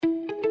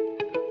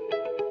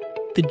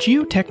The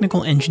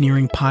Geotechnical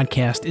Engineering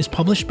podcast is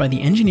published by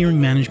the Engineering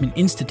Management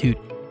Institute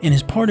and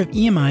is part of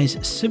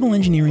EMI's Civil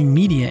Engineering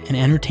Media and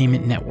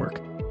Entertainment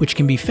Network, which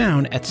can be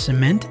found at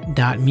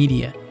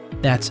cement.media.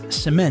 That's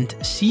cement,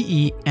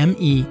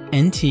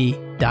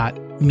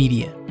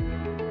 CEMENT.media.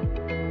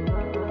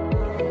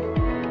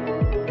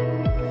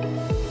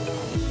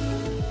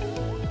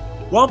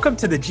 Welcome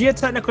to the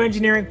Geotechnical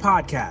Engineering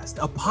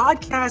Podcast, a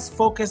podcast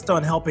focused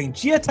on helping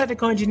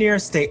geotechnical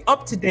engineers stay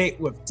up to date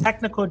with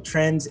technical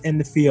trends in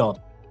the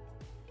field.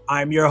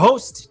 I'm your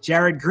host,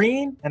 Jared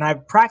Green, and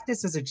I've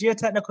practiced as a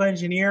geotechnical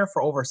engineer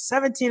for over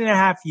 17 and a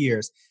half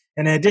years.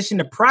 And in addition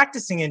to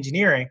practicing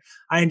engineering,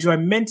 I enjoy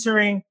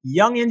mentoring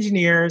young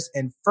engineers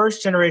and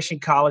first-generation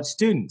college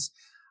students.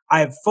 I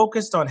have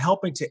focused on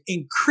helping to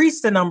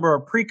increase the number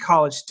of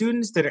pre-college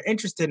students that are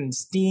interested in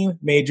STEAM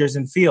majors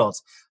and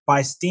fields.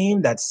 By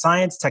STEAM, that's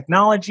science,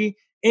 technology,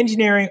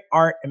 engineering,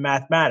 art, and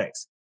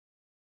mathematics.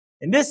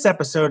 In this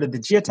episode of the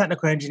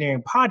Geotechnical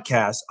Engineering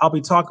Podcast, I'll be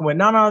talking with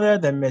none other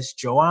than Miss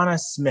Joanna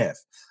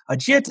Smith, a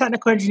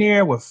geotechnical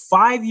engineer with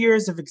 5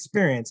 years of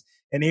experience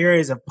in the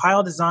areas of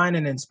pile design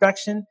and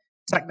inspection,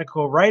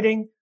 technical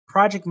writing,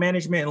 project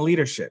management, and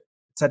leadership.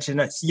 At such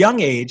a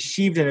young age,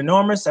 she achieved an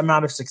enormous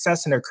amount of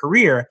success in her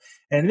career.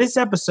 And in this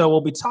episode,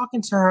 we'll be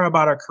talking to her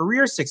about her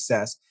career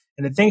success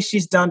and the things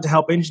she's done to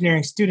help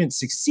engineering students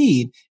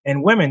succeed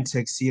and women to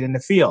succeed in the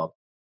field.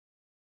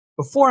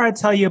 Before I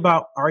tell you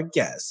about our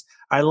guests,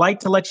 I'd like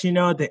to let you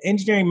know the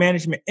Engineering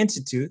Management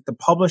Institute, the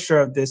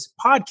publisher of this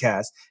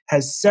podcast,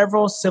 has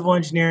several civil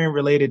engineering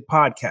related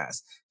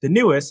podcasts. The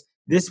newest,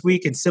 This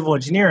Week in Civil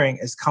Engineering,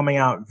 is coming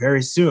out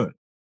very soon.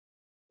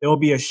 It will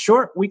be a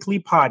short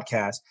weekly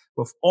podcast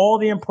with all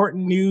the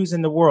important news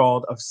in the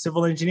world of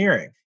civil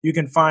engineering. You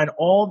can find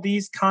all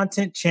these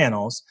content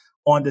channels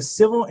on the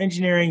Civil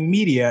Engineering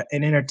Media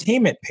and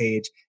Entertainment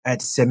page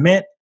at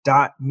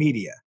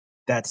cement.media.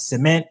 That's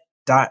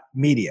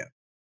cement.media.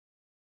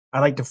 I'd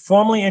like to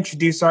formally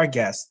introduce our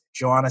guest,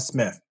 Joanna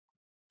Smith.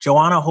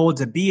 Joanna holds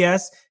a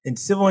BS in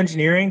Civil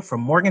Engineering from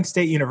Morgan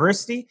State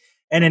University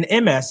and an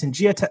MS in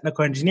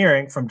Geotechnical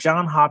Engineering from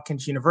Johns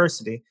Hopkins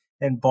University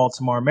in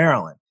Baltimore,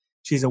 Maryland.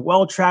 She's a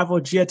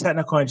well-traveled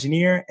geotechnical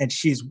engineer, and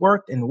she's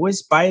worked in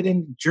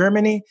Wiesbaden,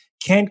 Germany,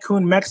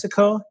 Cancun,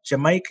 Mexico,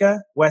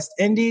 Jamaica, West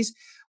Indies,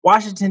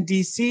 Washington,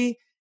 D.C.,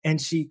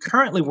 and she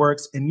currently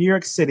works in New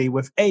York City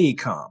with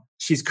AECOM.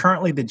 She's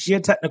currently the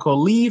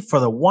geotechnical lead for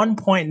the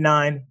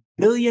 $1.9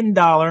 billion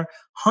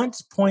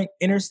Hunts Point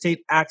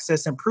Interstate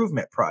Access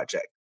Improvement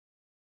Project.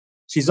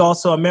 She's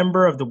also a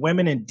member of the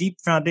Women in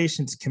Deep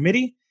Foundations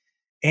Committee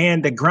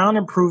and the Ground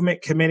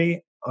Improvement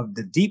Committee of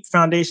the Deep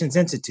Foundations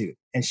Institute,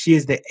 and she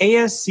is the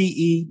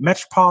ASCE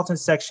Metropolitan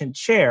Section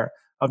Chair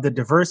of the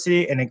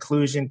Diversity and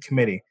Inclusion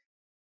Committee.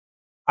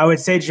 I would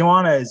say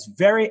Joanna is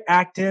very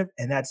active,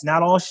 and that's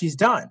not all she's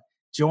done.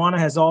 Joanna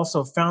has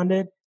also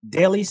founded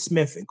Daily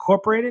Smith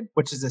Incorporated,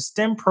 which is a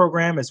STEM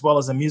program as well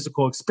as a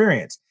musical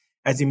experience.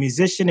 As a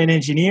musician and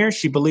engineer,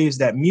 she believes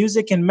that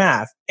music and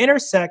math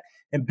intersect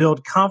and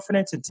build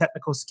confidence and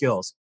technical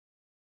skills.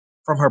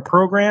 From her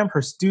program,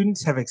 her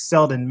students have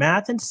excelled in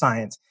math and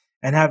science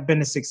and have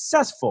been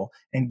successful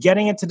in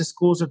getting into the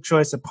schools of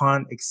choice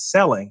upon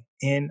excelling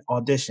in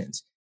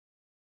auditions.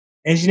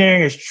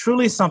 Engineering is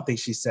truly something,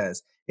 she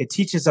says. It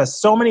teaches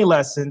us so many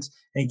lessons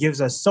and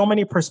gives us so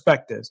many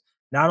perspectives,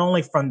 not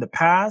only from the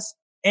past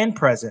and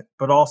present,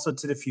 but also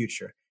to the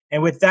future.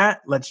 And with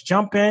that, let's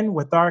jump in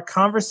with our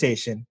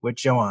conversation with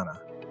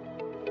Joanna.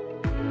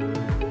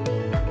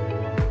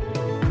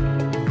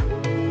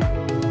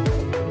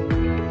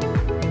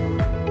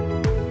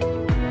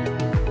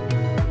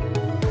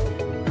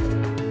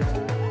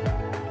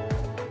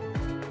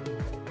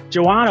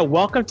 Joanna,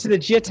 welcome to the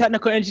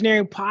Geotechnical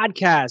Engineering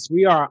Podcast.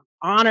 We are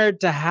honored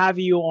to have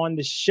you on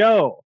the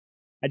show.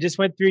 I just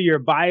went through your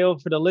bio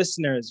for the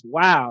listeners.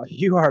 Wow,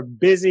 you are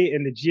busy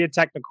in the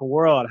geotechnical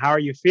world. How are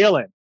you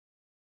feeling?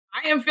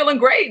 I am feeling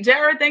great,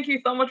 Jared. Thank you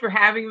so much for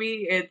having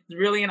me. It's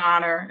really an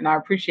honor, and I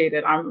appreciate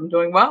it. I'm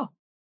doing well.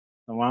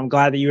 Well, I'm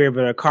glad that you were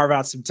able to carve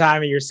out some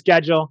time in your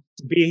schedule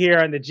to be here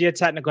on the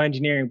Geotechnical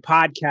Engineering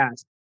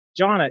Podcast.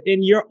 Joanna,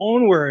 in your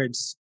own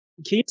words,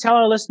 can you tell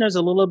our listeners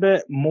a little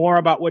bit more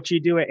about what you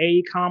do at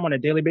AECOM on a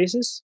daily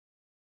basis?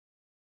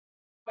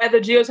 As a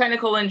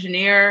geotechnical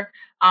engineer,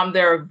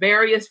 there are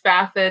various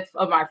facets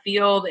of my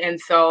field. And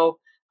so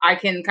I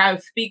can kind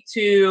of speak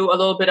to a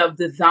little bit of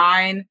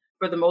design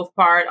for the most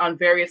part on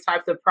various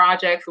types of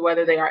projects,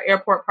 whether they are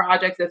airport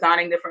projects,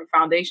 designing different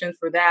foundations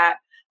for that.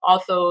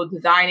 Also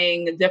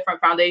designing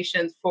different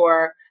foundations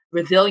for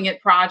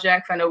resilient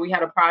projects. I know we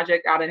had a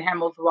project out in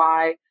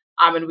Hamilton,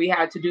 and we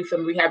had to do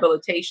some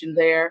rehabilitation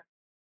there.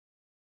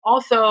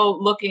 Also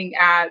looking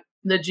at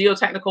the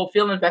geotechnical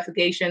field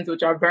investigations,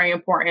 which are very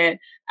important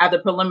at the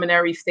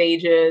preliminary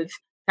stages,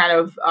 kind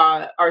of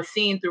are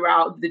seen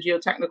throughout the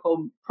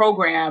geotechnical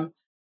program.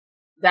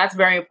 That's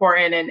very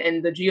important.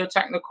 And the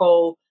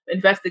geotechnical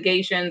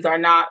investigations are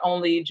not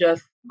only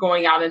just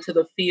going out into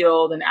the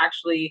field and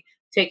actually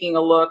taking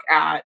a look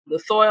at the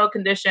soil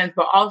conditions,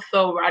 but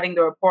also writing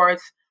the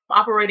reports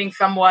operating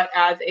somewhat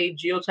as a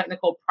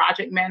geotechnical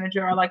project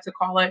manager, I like to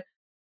call it.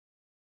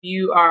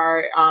 You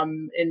are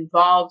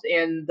involved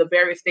in the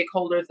various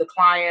stakeholders, the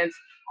clients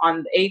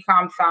on the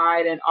AECOM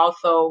side, and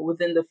also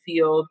within the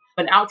field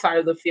and outside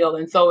of the field.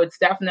 And so it's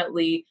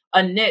definitely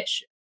a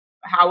niche.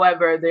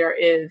 However, there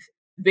is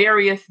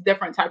various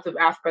different types of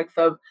aspects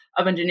of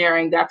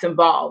engineering that's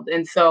involved.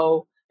 And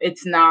so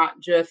it's not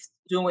just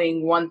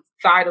doing one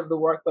side of the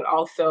work, but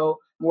also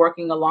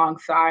working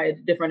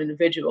alongside different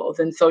individuals.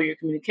 And so your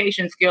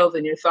communication skills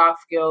and your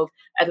soft skills,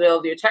 as well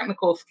as your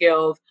technical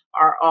skills,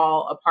 are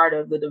all a part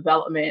of the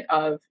development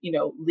of,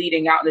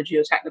 leading out in the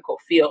geotechnical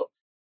field.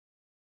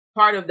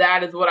 Part of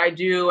that is what I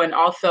do, and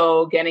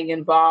also getting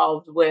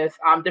involved with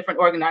different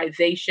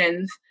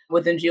organizations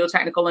within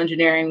geotechnical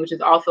engineering, which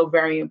is also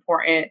very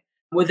important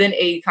within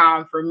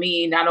AECOM for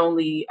me, not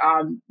only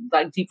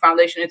like Deep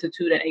Foundation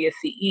Institute and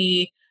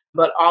ASCE,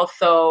 but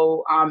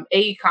also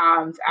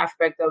AECOM's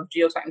aspect of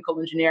geotechnical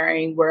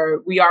engineering, where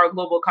we are a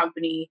global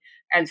company.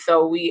 And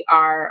so we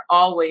are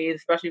always,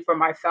 especially for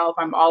myself,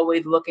 I'm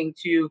always looking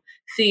to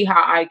see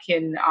how I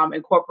can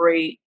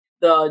incorporate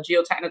the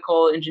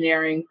geotechnical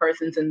engineering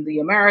persons in the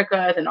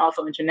Americas and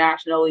also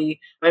internationally,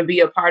 and be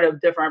a part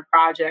of different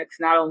projects,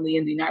 not only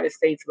in the United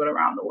States, but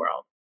around the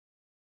world.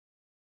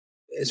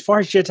 As far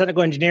as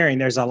geotechnical engineering,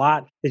 there's a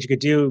lot that you could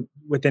do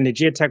within the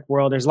geotech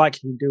world. There's a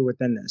lot you can do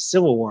within the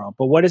civil world.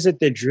 But what is it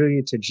that drew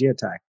you to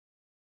geotech?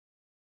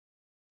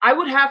 I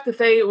would have to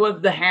say it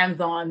was the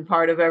hands-on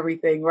part of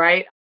everything,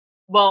 right?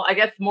 Well, I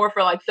guess more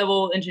for like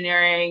civil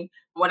engineering.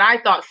 When I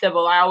thought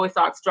civil, I always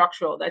thought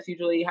structural. That's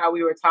usually how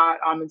we were taught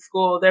in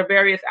school. There are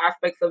various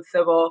aspects of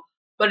civil,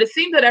 but it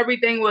seemed that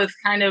everything was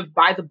kind of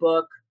by the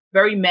book,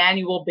 very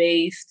manual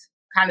based,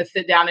 kind of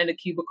sit down in a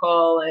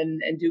cubicle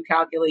and do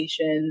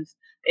calculations.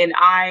 And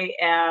I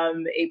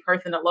am a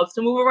person that loves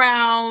to move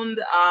around.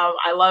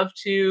 I love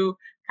to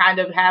kind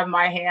of have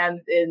my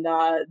hands in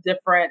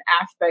different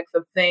aspects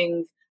of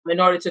things in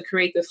order to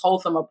create this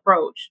wholesome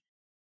approach.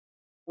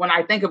 When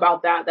I think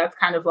about that, that's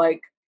kind of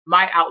like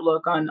my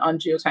outlook on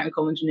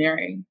geotechnical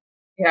engineering.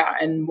 Yeah,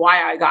 and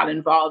why I got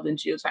involved in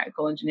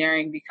geotechnical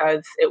engineering,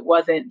 because it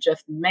wasn't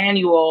just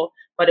manual,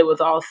 but it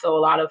was also a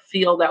lot of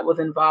field that was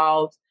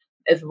involved,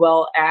 as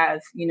well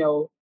as,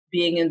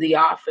 being in the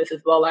office,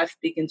 as well as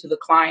speaking to the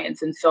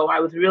clients. And so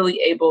I was really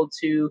able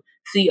to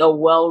see a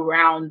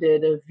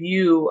well-rounded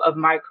view of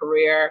my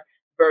career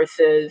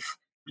versus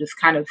just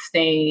kind of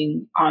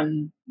staying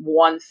on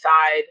one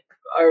side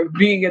or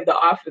being in the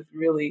office,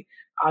 really.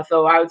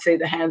 So I would say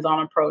the hands-on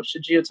approach to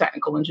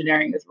geotechnical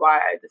engineering is why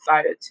I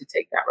decided to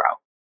take that route.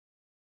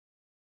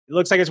 It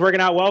looks like it's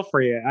working out well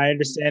for you. I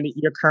understand that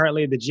you're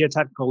currently the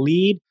geotechnical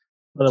lead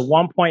for the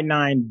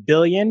 1.9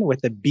 billion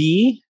with a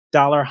B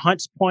dollar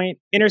Hunts Point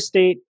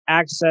Interstate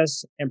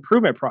Access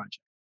Improvement Project.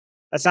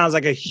 That sounds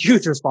like a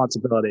huge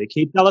responsibility.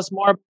 Can you tell us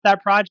more about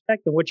that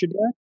project and what you're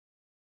doing?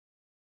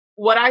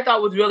 What I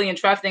thought was really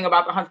interesting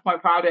about the Hunts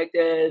Point project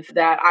is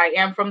that I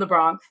am from the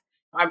Bronx.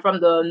 I'm from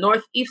the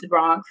Northeast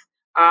Bronx.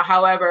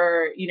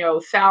 However,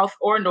 South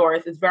or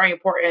North, is very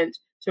important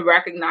to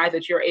recognize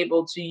that you're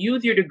able to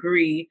use your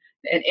degree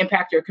and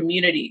impact your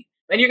community.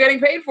 And you're getting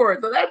paid for it.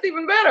 So that's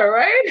even better,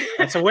 right?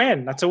 That's a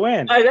win. That's a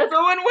win. That's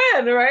a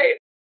win-win, right?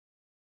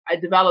 I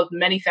developed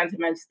many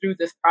sentiments through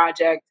this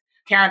project.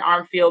 Karen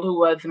Armfield, who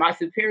was my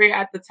superior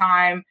at the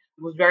time,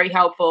 was very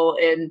helpful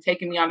in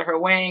taking me under her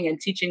wing and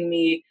teaching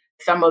me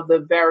some of the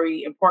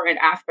very important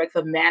aspects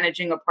of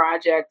managing a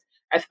project,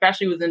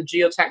 especially within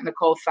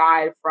geotechnical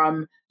side,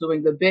 from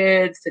doing the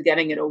bids to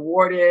getting it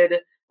awarded,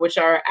 which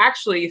are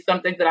actually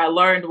some things that I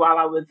learned while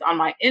I was on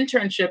my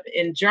internship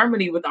in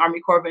Germany with the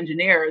Army Corps of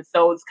Engineers.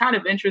 So it's kind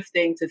of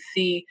interesting to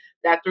see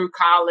that through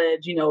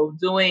college,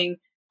 doing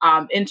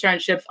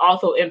internships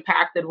also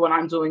impacted what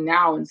I'm doing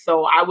now. And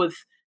so I was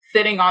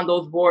sitting on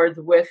those boards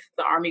with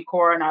the Army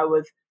Corps, and I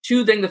was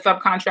choosing the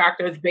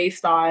subcontractors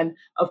based on,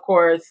 of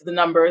course, the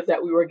numbers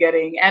that we were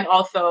getting, and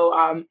also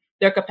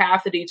their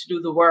capacity to do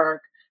the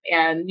work,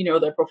 and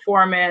their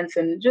performance,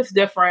 and just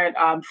different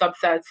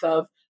subsets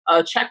of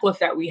a checklist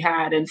that we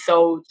had. And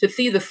so to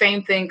see the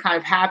same thing kind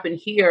of happen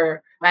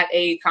here at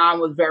AECOM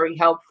was very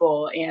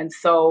helpful. And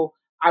so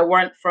I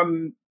went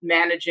from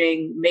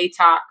managing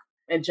MATOC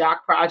and JOC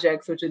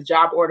projects, which is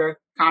job order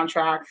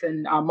contracts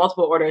and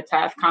multiple order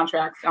task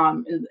contracts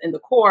in the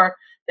Corps,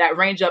 that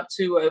range up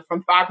to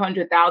from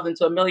 $500,000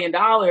 to $1 million.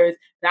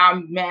 Now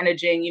I'm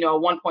managing, a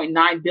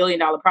 $1.9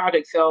 billion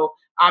project. So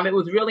it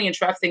was really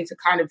interesting to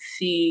kind of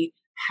see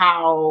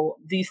how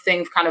these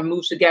things kind of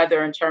move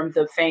together in terms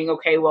of saying,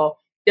 okay, well,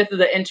 this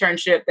is an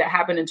internship that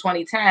happened in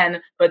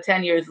 2010, but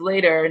 10 years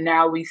later,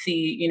 now we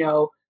see,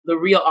 the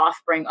real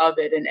offspring of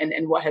it,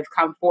 and what has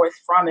come forth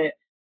from it.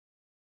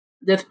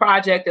 This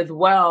project as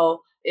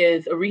well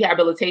is a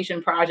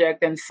rehabilitation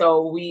project. And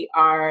so we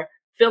are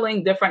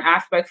filling different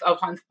aspects of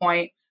Hunts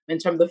Point in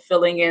terms of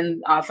filling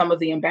in some of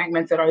the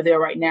embankments that are there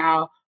right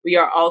now. We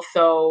are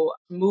also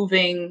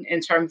moving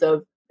in terms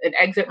of an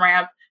exit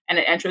ramp and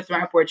an entrance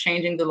ramp. We're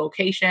changing the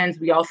locations.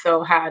 We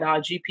also had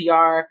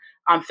GPR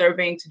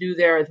surveying to do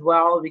there as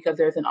well, because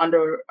there's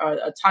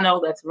a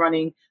tunnel that's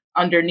running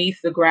underneath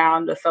the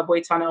ground, a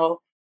subway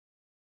tunnel.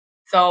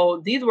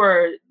 So these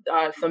were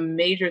some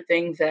major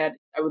things that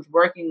I was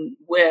working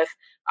with.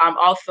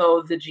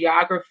 Also, the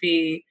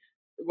geography,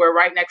 we're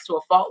right next to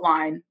a fault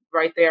line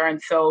right there.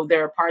 And so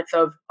there are parts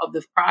of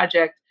this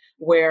project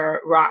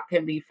where rock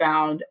can be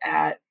found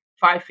at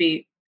 5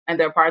 feet, and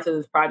there are parts of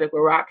this project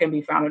where rock can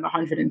be found at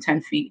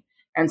 110 feet.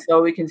 And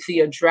so we can see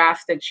a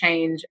drastic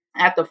change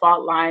at the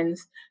fault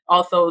lines.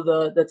 Also,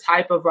 the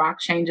type of rock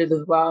changes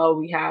as well.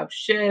 We have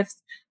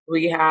schist,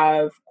 we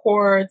have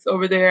quartz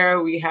over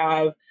there, we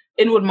have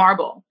inwood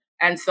marble.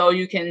 And so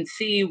you can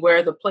see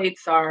where the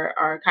plates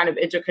are kind of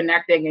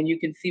interconnecting, and you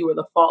can see where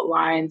the fault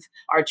lines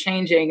are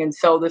changing. And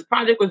so this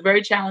project was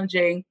very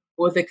challenging,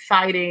 was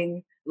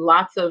exciting,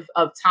 lots of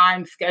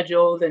time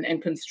schedules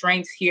and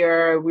constraints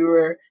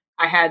here.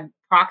 I had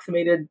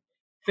approximated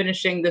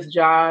finishing this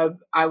job,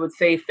 I would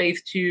say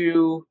phase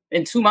two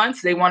in 2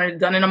 months. They wanted it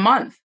done in a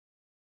month.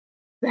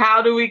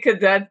 How do we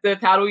condense this?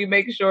 How do we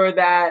make sure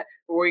that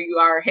we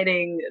are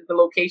hitting the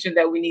location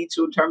that we need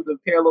to in terms of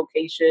pair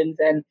locations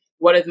and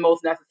what is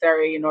most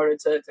necessary in order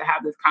to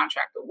have this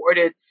contract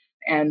awarded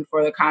and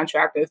for the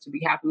contractors to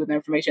be happy with the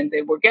information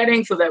they were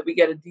getting so that we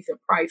get a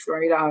decent price,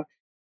 right?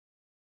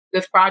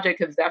 This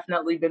project has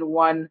definitely been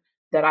one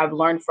that I've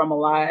learned from a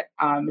lot.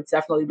 It's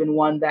definitely been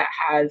one that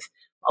has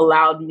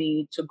allowed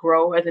me to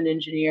grow as an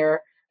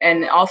engineer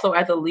and also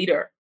as a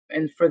leader.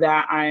 And for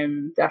that,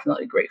 I'm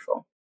definitely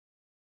grateful.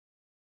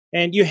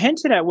 And you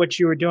hinted at what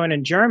you were doing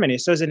in Germany.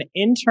 So, as an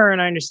intern,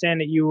 I understand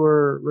that you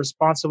were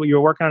responsible, you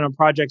were working on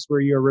projects where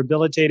you're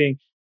rehabilitating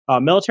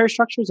military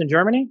structures in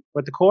Germany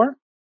with the Corps.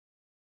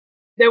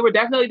 There were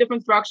definitely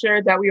different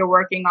structures that we were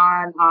working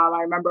on.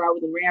 I remember I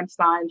was in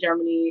Ramstein,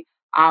 Germany.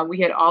 We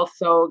had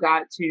also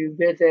got to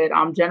visit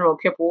General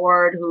Kip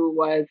Ward, who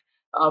was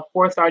a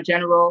four-star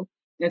general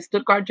in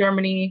Stuttgart,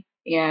 Germany,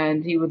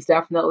 and he was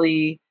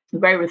definitely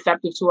very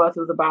receptive to us.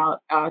 It was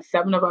about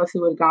seven of us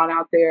who had gone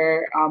out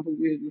there.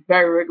 We was a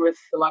very rigorous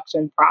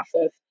selection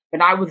process,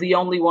 and I was the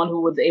only one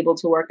who was able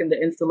to work in the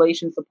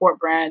installation support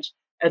branch,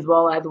 as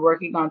well as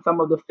working on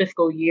some of the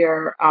fiscal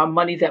year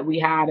money that we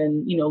had,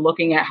 and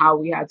looking at how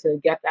we had to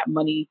get that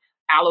money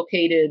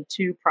allocated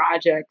to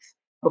projects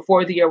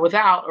before the year was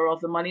out, or else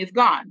the money is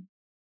gone.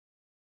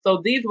 So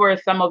these were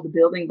some of the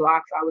building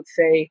blocks I would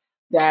say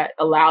that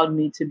allowed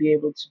me to be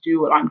able to do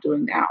what I'm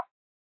doing now.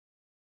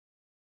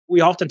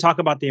 We often talk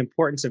about the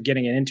importance of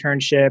getting an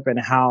internship and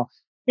how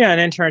an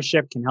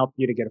internship can help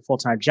you to get a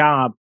full-time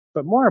job,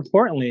 but more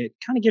importantly it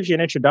kind of gives you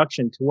an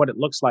introduction to what it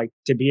looks like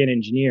to be an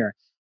engineer.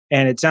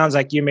 And it sounds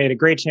like you made a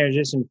great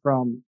transition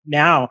from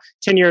now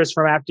 10 years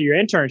from after your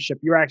internship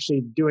you're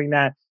actually doing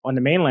that on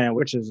the mainland,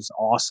 which is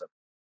awesome.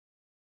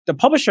 The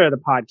publisher of the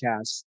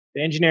podcast,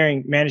 the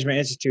Engineering Management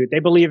Institute, they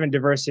believe in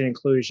diversity and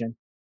inclusion.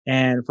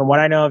 And from what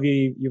I know of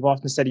you, you've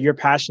often said you're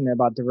passionate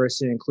about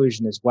diversity and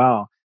inclusion as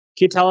well.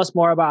 Can you tell us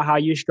more about how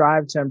you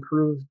strive to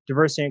improve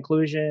diversity and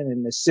inclusion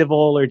in the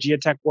civil or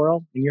geotech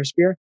world in your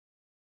sphere?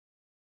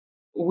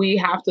 We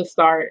have to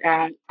start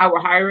at our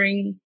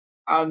hiring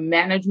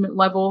management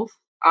levels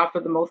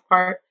for the most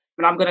part.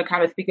 And I'm going to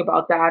kind of speak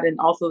about that. And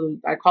also,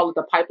 I call it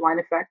the pipeline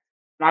effect.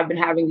 And I've been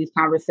having these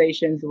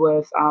conversations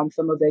with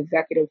some of the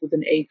executives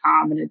within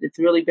ACOM, and it's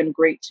really been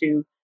great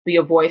to be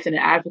a voice and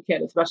an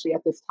advocate, especially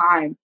at this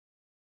time.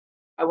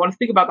 I want to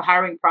speak about the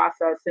hiring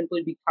process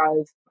simply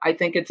because I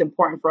think it's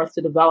important for us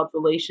to develop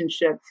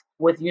relationships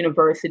with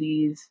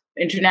universities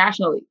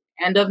internationally.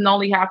 And doesn't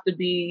only have to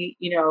be,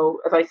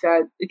 as I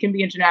said, it can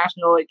be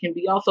international, it can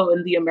be also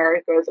in the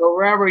Americas or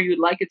wherever you'd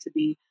like it to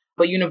be.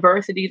 But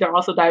universities are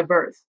also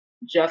diverse,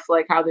 just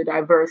like how they're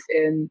diverse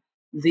in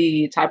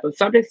the type of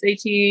subjects they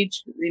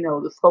teach,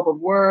 the scope of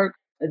work,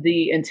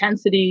 the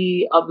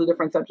intensity of the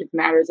different subject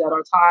matters that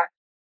are taught.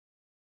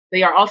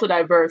 They are also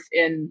diverse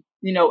in,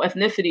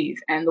 ethnicities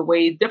and the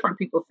way different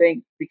people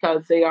think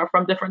because they are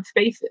from different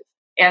spaces.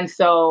 And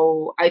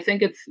so I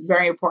think it's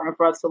very important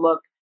for us to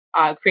look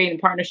creating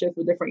partnerships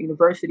with different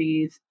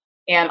universities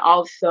and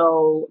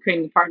also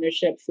creating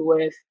partnerships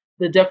with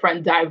the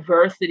different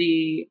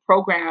diversity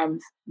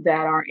programs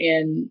that are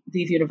in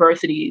these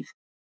universities.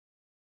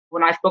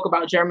 When I spoke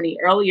about Germany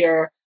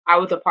earlier, I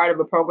was a part of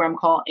a program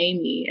called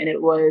AMI, and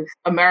it was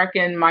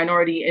American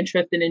Minority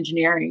Interest in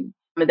Engineering.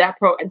 And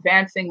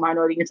advancing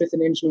minority interest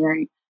in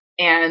engineering.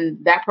 And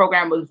that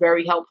program was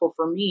very helpful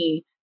for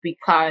me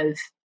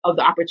because of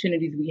the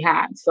opportunities we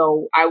had.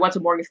 So I went to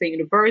Morgan State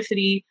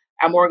University.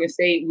 At Morgan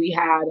State, we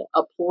had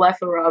a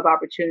plethora of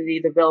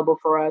opportunities available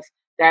for us.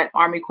 That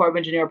Army Corps of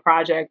Engineer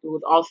project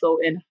was also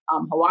in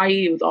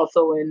Hawaii. It was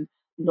also in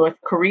North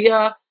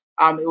Korea.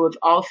 It was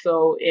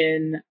also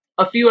in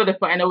a few other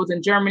places. I know it was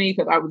in Germany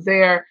because I was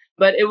there,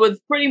 but it was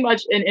pretty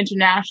much an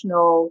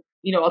international,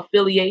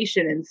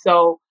 affiliation. And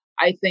so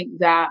I think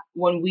that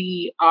when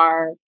we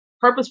are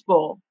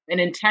purposeful and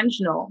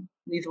intentional,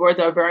 these words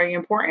are very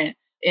important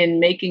in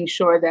making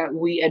sure that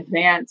we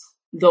advance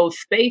those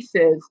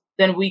spaces,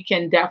 then we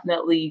can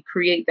definitely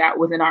create that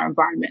within our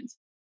environments.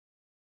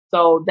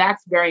 So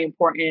that's very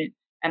important.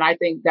 And I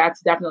think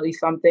that's definitely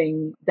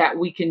something that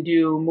we can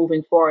do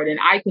moving forward, and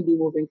I can do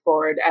moving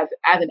forward as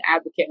an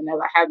advocate and as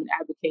I have been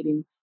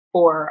advocating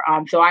for.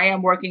 So I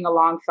am working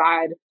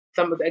alongside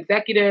some of the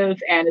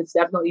executives, and it's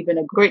definitely been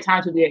a great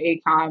time to be at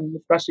ACOM,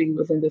 especially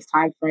within this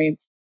time frame.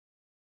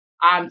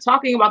 I'm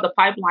talking about the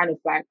pipeline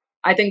effect.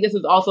 I think this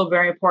is also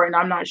very important.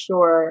 I'm not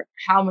sure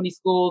how many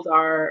schools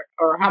are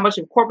or how much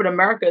of corporate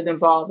America is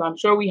involved. I'm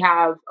sure we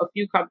have a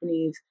few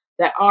companies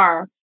that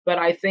are, but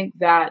I think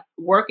that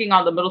working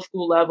on the middle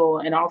school level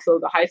and also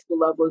the high school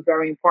level is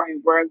very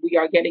important, where we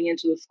are getting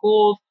into the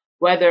schools,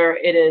 whether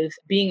it is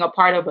being a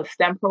part of a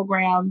STEM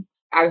program.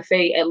 I would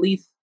say at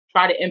least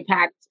try to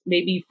impact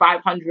maybe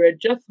 500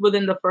 just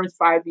within the first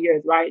 5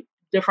 years, right?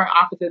 Different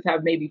offices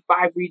have maybe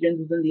 5 regions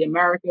within the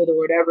Americas or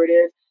whatever it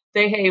is.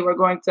 Say, hey, we're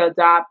going to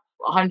adopt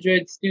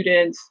 100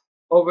 students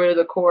over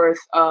the course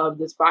of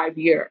this 5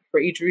 year for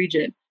each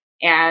region.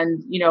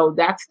 And,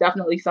 that's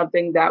definitely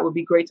something that would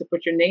be great to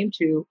put your name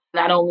to,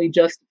 not only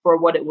just for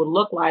what it would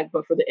look like,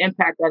 but for the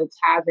impact that it's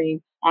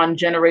having on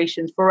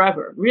generations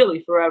forever,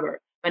 really forever.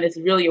 And it's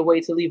really a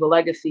way to leave a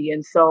legacy.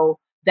 And so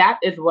that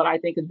is what I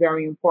think is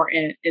very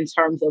important in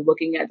terms of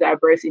looking at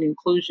diversity and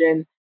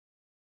inclusion.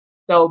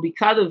 So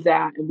because of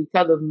that and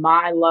because of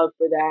my love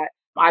for that,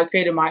 I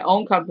created my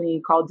own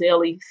company called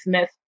Daily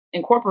Smith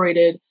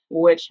Incorporated,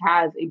 which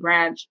has a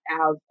branch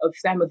of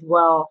STEM as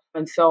well.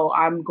 And so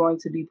I'm going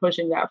to be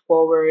pushing that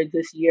forward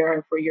this year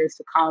and for years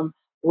to come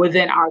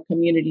within our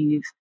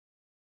communities.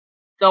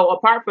 So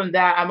apart from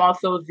that, I'm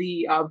also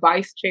the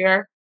vice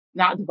chair,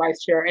 not the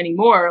vice chair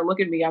anymore. Look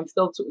at me, I'm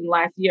still in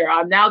last year.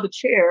 I'm now the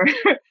chair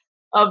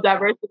of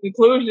diversity and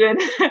inclusion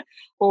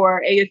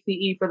for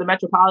ASCE for the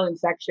metropolitan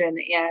section.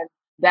 And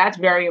that's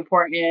very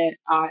important,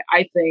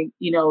 I think,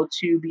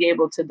 to be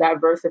able to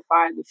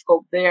diversify the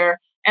scope there.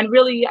 And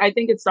really, I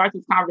think it starts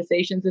with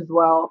conversations as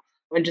well,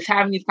 and just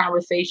having these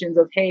conversations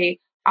of, hey,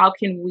 how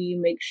can we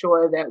make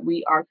sure that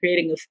we are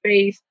creating a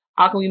space?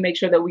 How can we make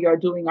sure that we are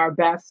doing our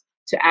best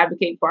to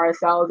advocate for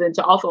ourselves and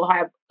to also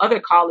have other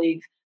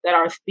colleagues that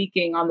are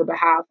speaking on the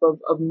behalf of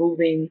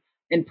moving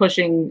and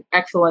pushing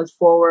excellence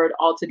forward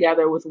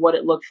altogether with what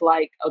it looks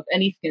like of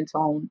any skin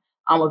tone,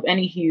 of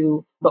any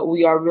hue, but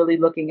we are really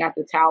looking at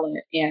the talent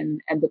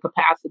and the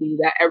capacity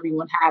that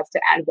everyone has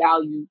to add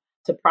value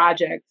to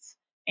projects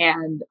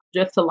and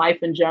just to life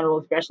in general,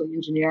 especially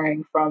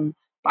engineering from,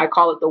 I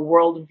call it the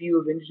world view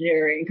of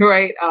engineering,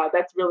 right?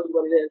 That's really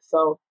what it is.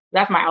 So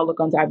that's my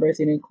outlook on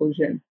diversity and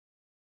inclusion.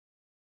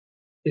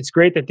 It's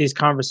great that these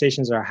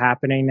conversations are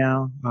happening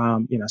now.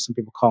 Some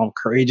people call them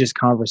courageous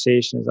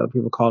conversations, other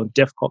people call them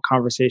difficult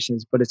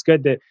conversations, but it's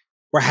good that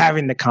we're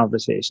having the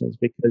conversations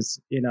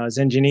because, as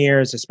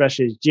engineers,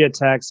 especially as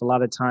geotechs, a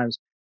lot of times,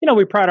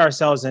 we pride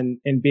ourselves in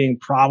being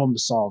problem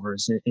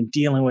solvers and in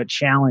dealing with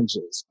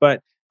challenges.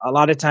 But a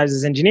lot of times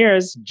as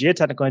engineers,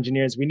 geotechnical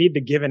engineers, we need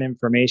the given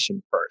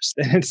information first.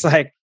 And it's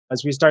like,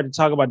 as we start to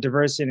talk about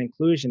diversity and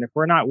inclusion, if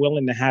we're not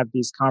willing to have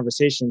these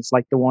conversations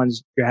like the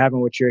ones you're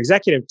having with your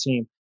executive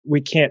team, we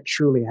can't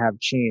truly have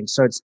change.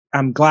 So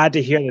I'm glad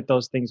to hear that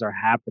those things are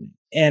happening.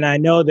 And I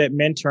know that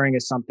mentoring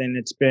is something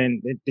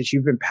that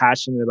you've been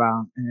passionate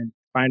about. And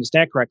if I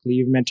understand correctly,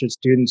 you've mentored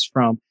students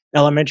from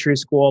elementary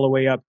school all the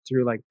way up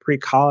through like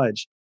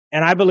pre-college.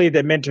 And I believe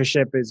that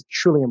mentorship is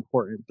truly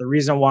important. The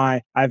reason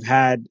why I've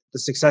had the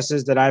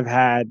successes that I've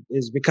had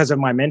is because of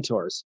my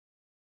mentors.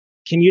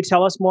 Can you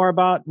tell us more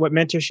about what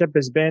mentorship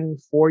has been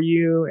for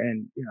you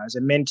and, as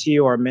a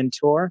mentee or a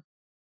mentor?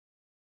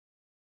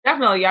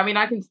 Definitely. I mean,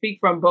 I can speak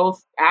from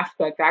both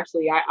aspects,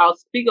 actually. I'll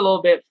speak a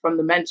little bit from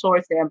the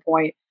mentor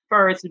standpoint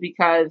first,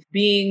 because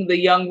being the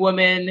young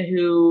woman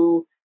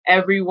who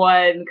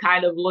everyone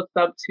kind of looks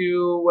up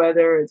to,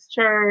 whether it's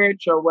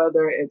church or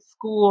whether it's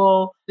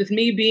school, just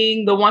me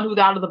being the one who's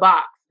out of the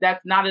box.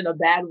 That's not in a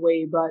bad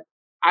way, but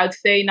I'd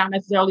say not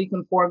necessarily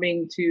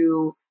conforming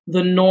to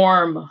the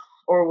norm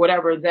or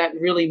whatever that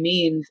really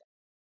means.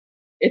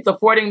 It's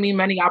affording me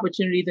many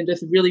opportunities and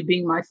just really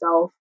being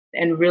myself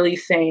and really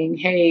saying,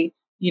 hey,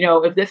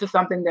 if this is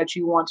something that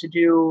you want to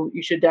do,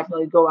 you should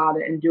definitely go out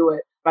and do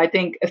it. But I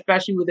think,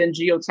 especially within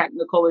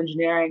geotechnical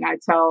engineering, I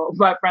tell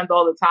my friends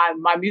all the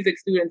time, my music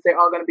students, they're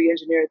all going to be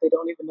engineers. They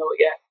don't even know it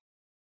yet.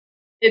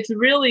 It's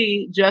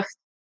really just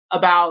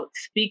about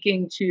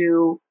speaking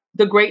to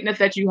the greatness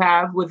that you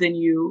have within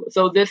you.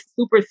 So this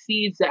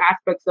supersedes the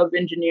aspects of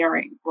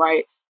engineering,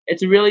 right?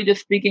 It's really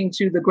just speaking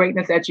to the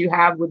greatness that you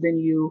have within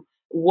you.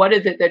 What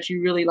is it that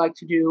you really like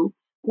to do?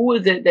 Who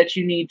is it that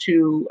you need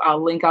to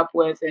link up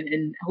with?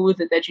 And who is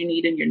it that you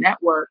need in your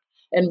network?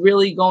 And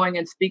really going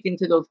and speaking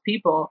to those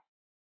people.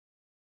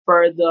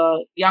 For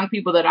the young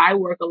people that I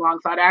work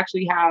alongside, I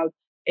actually have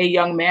a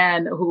young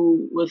man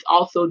who was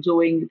also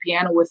doing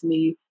piano with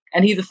me,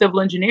 and he's a civil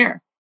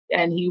engineer.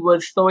 And he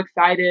was so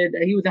excited.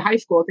 He was in high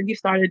school. I think he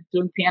started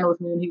doing piano with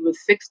me when he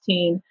was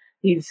 16.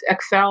 He's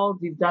excelled.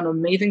 He's done an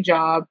amazing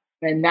job.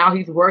 And now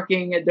he's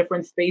working at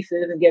different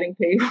spaces and getting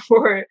paid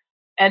for it.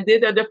 And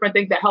did the different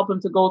things that help him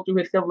to go through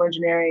his civil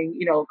engineering,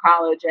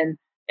 college. And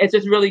it's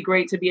just really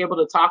great to be able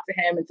to talk to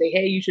him and say,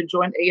 hey, you should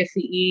join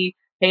ASCE.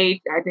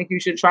 hey, I think you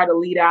should try to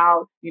lead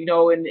out, in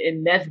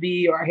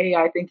NESB, or hey,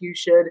 I think you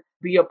should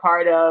be a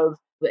part of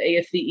the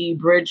ASCE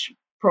bridge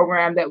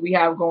program that we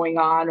have going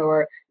on,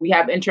 or we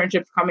have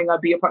internships coming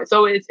up, be a part.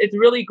 So it's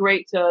really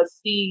great to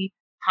see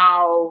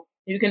how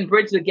you can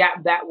bridge the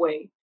gap that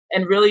way,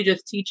 and really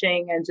just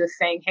teaching and just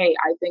saying, hey,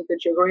 I think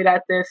that you're great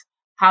at this.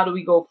 How do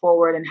we go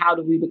forward and how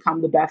do we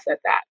become the best at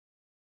that?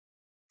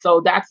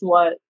 So that's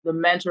what the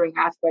mentoring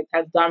aspect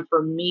has done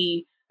for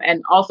me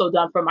and also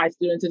done for my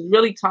students. It's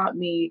really taught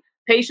me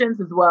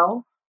patience as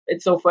well.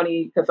 It's so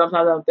funny because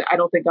sometimes I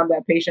don't think I'm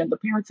that patient. The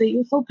parents say,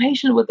 you're so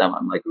patient with them.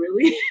 I'm like,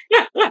 really?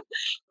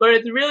 But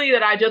it's really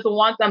that I just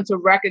want them to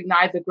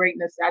recognize the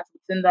greatness that's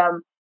within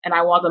them. And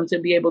I want them to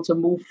be able to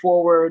move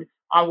forward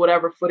on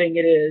whatever footing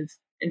it is,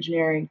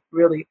 engineering,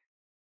 really.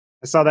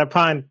 I saw that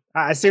pun.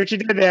 I see what you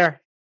did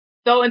there.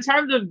 So, in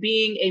terms of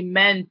being a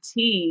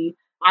mentee,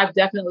 I've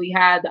definitely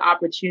had the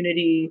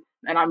opportunity,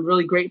 and I'm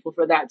really grateful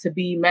for that, to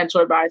be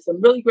mentored by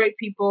some really great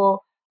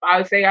people. I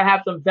would say I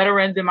have some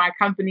veterans in my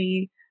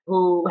company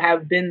who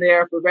have been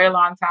there for a very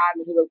long time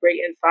and who have great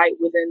insight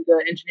within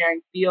the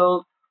engineering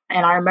field.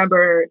 And I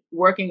remember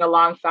working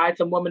alongside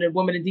some women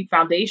in deep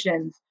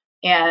foundations,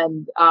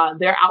 and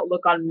their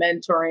outlook on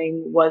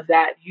mentoring was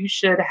that you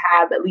should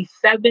have at least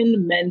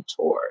 7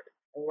 mentors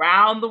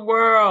around the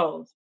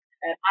world.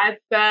 And I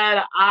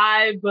said,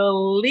 I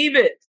believe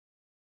it.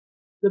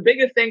 The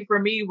biggest thing for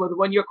me was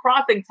when you're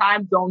crossing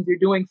time zones, you're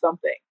doing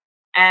something.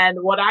 And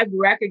what I've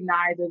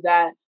recognized is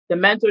that the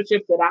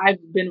mentorships that I've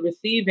been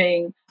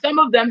receiving, some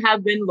of them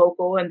have been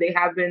local and they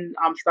have been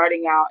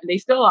starting out, and they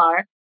still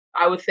are.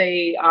 I would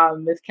say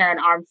Ms. Karen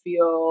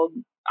Armfield,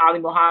 Ali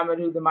Mohammed,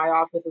 who's in my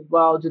office as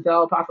well,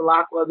 Giselle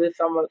Pasalakwa, there's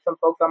some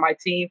folks on my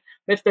team.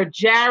 Mr.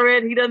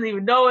 Jared, he doesn't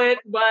even know it,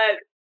 but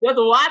just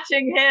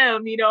watching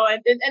him,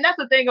 and that's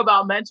the thing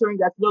about mentoring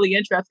that's really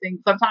interesting.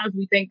 Sometimes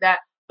we think that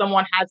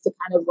someone has to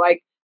kind of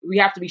like, we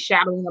have to be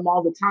shadowing them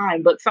all the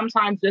time, but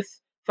sometimes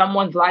just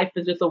someone's life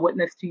is just a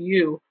witness to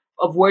you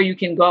of where you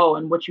can go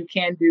and what you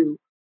can do.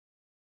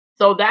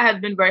 So that has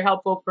been very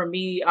helpful for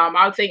me.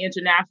 I would say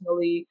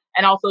internationally,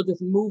 and also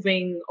just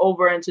moving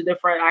over into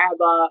different. I have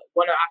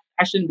one.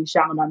 I shouldn't be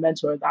shouting my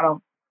mentors. I'm a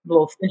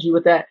little stingy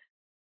with that.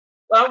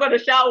 Well, I'm going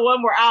to shout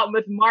one more out,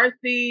 Miss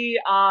Marcy.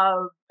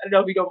 I don't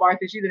know if you know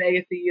Marcy. She's an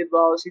ASE as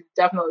well. She's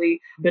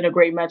definitely been a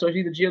great mentor.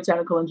 She's a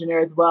geotechnical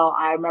engineer as well.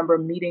 I remember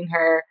meeting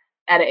her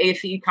at an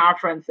ASE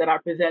conference that I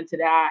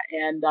presented at,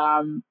 and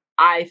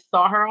I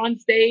saw her on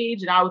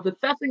stage, and I was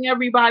assessing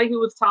everybody who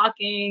was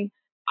talking.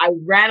 I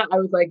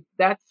was like,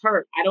 that's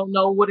her. I don't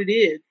know what it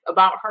is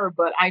about her,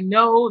 but I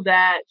know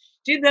that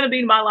she's going to be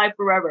in my life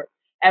forever.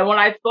 And when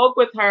I spoke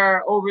with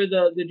her over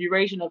the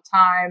duration of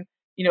time,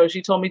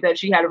 she told me that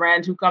she had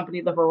ran 2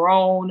 companies of her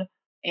own,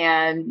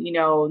 and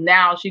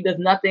now she does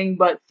nothing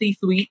but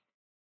C-suite.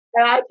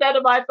 And I said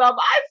to myself,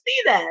 I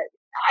see that.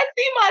 I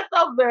see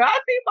myself there. I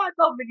see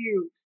myself in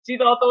you. She's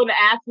also an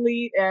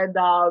athlete,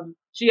 and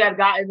she had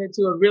gotten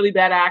into a really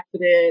bad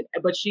accident,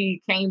 but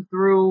she came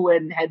through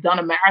and had done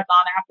a marathon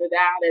after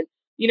that. And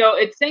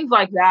it's things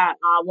like that.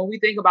 When we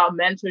think about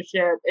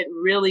mentorship, it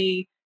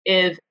really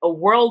is a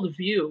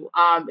worldview.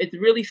 It's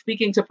really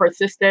speaking to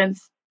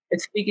persistence.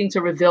 It's speaking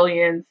to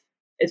resilience.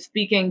 It's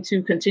speaking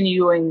to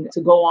continuing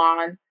to go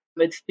on.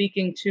 It's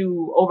speaking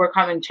to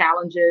overcoming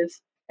challenges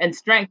and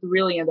strength,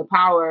 really, and the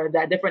power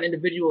that different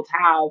individuals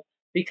have.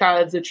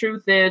 Because the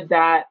truth is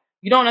that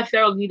you don't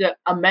necessarily need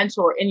a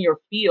mentor in your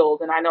field.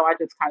 And I know I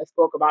just kind of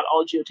spoke about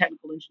all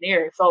geotechnical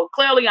engineers. So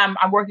clearly I'm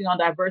working on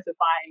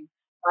diversifying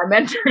my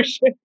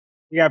mentorship.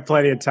 You got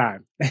plenty of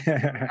time.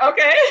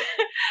 Okay.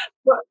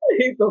 But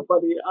he's so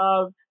funny.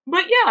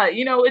 But yeah,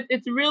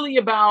 it's really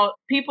about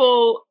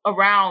people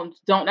around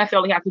don't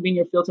necessarily have to be in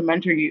your field to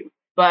mentor you,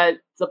 but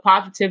the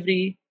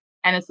positivity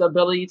and it's the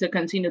ability to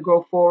continue to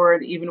grow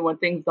forward even when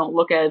things don't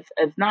look as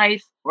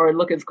nice or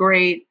look as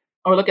great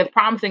or look as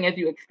promising as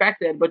you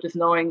expected, but just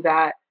knowing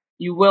that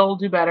you will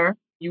do better,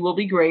 you will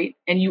be great,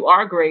 and you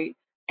are great,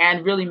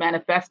 and really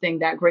manifesting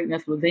that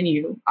greatness within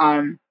you.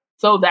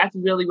 So that's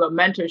really what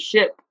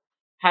mentorship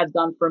has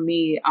done for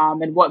me,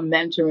 and what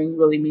mentoring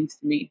really means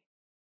to me.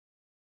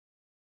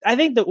 I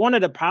think that one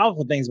of the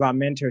powerful things about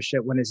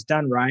mentorship when it's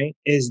done right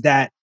is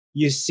that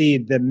you see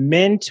the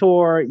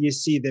mentor, you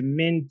see the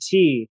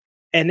mentee,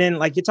 and then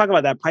like you talk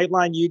about that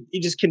pipeline,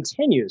 it just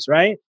continues,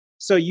 right?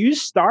 So you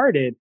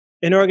started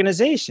an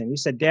organization. You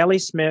said Daly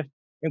Smith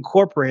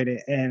Incorporated,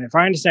 and if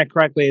I understand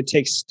correctly, it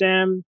takes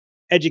STEM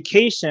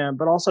education,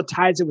 but also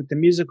ties it with the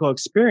musical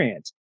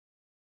experience.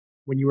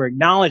 When you were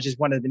acknowledged as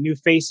one of the new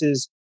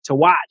faces to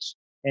watch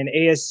in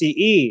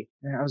ASCE,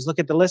 and I was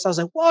looking at the list, I was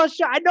like, "Whoa,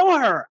 I know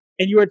her!"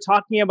 And you were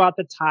talking about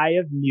the tie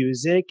of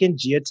music and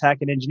geotech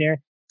and engineering.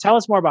 Tell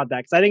us more about that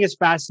because I think it's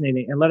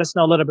fascinating, and let us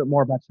know a little bit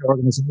more about your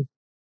organization.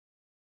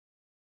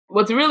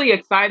 What's really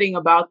exciting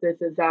about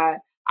this is that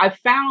I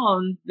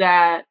found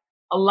that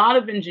a lot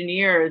of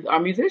engineers are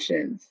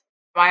musicians.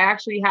 I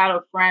actually had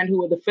a friend who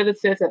was a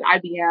physicist at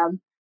IBM.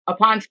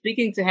 Upon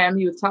speaking to him,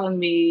 he was telling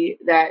me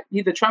that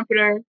he's a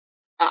trumpeter.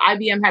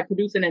 IBM had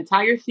produced an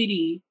entire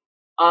CD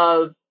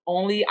of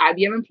only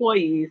IBM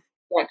employees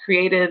that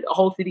created a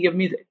whole CD of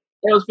music.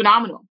 It was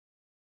phenomenal.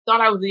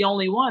 Thought I was the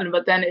only one,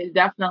 but then it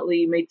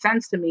definitely made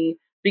sense to me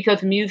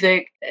because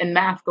music and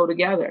math go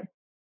together.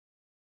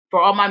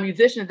 For all my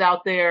musicians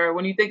out there,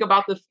 when you think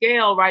about the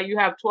scale, right, you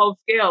have 12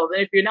 scales.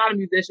 And if you're not a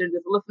musician,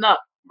 just listen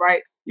up,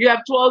 right? You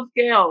have 12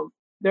 scales.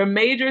 They're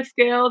major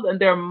scales and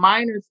they're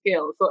minor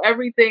scales. So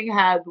everything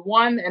has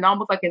one and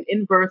almost like an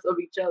inverse of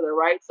each other,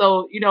 right?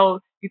 So,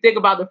 you think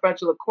about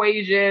differential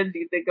equations,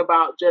 you think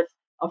about just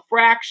a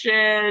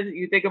fraction,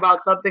 you think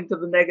about something to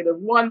the negative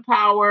one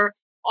power.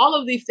 All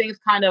of these things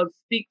kind of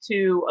speak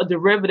to a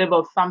derivative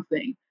of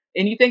something.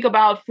 And you think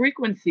about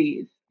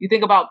frequencies, you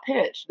think about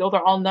pitch, those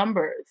are all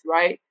numbers,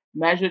 right?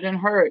 Measured in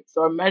hertz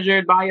or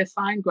measured by a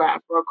sine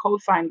graph or a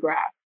cosine graph.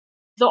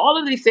 So all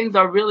of these things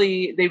they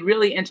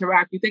really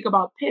interact. You think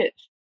about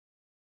pitch.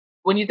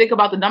 When you think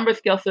about the number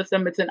scale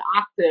system, it's in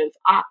octaves,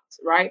 oct,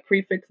 right?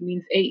 Prefix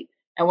means eight.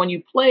 And when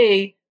you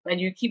play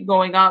and you keep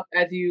going up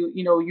as you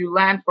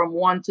land from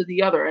one to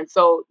the other. And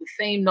so the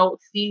same note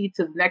C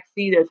to the next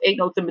C, there's eight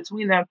notes in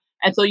between them.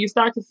 And so you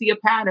start to see a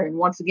pattern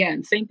once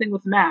again. Same thing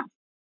with math.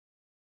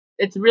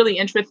 It's really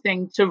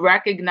interesting to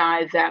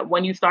recognize that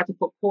when you start to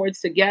put chords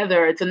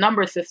together, it's a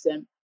number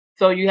system.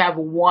 So you have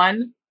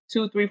one,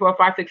 two, three, four,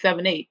 five, six,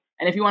 seven, eight.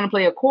 And if you want to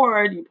play a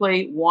chord, you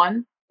play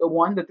one,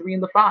 the three,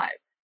 and the five.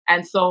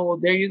 And so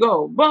there you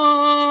go.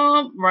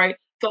 Boom, right?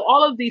 So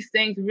all of these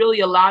things really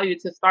allow you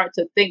to start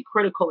to think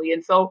critically.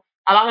 And so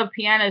a lot of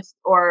pianists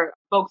or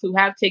folks who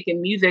have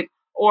taken music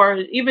or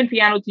even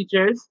piano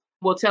teachers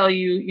will tell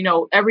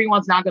you,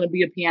 everyone's not going to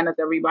be a pianist.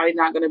 Everybody's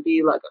not going to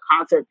be like a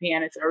concert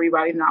pianist.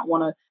 Everybody's not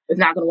is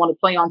not going to want to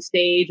play on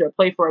stage or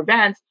play for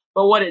events.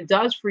 But what it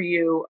does for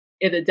you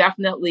is it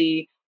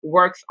definitely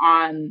works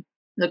on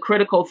the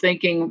critical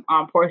thinking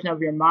portion of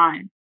your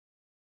mind.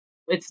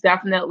 It's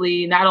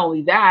definitely not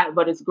only that,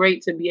 but it's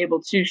great to be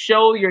able to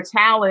show your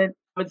talent.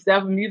 It's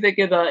definitely music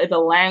is a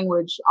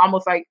language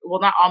almost like, well,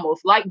 not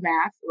almost like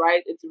math,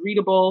 right? It's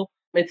readable.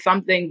 It's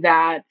something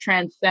that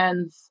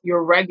transcends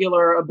your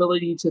regular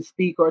ability to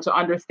speak or to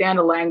understand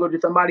a language.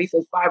 If somebody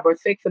says five or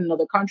six in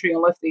another country,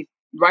 unless they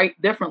write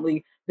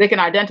differently, they can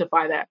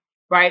identify that,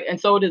 right? And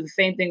so it is the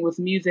same thing with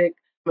music.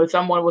 If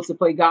someone was to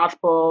play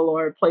gospel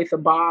or play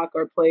some Bach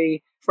or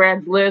play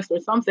Franz Liszt or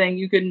something,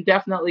 you can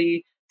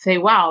definitely say,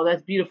 wow,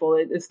 that's beautiful.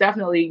 It's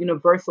definitely a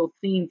universal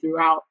theme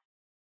throughout.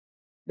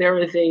 There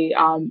is a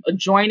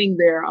joining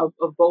there of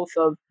both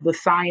of the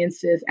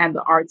sciences and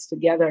the arts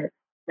together.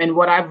 And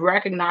what I've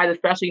recognized,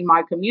 especially in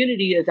my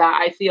community, is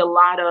that I see a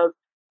lot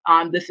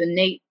of this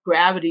innate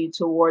gravity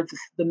towards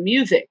the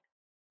music.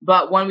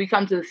 But when we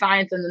come to the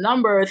science and the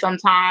numbers,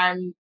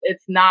 sometimes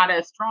it's not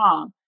as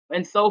strong.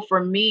 And so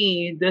for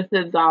me, this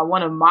is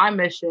one of my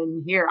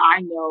mission here. I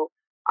know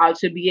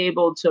to be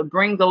able to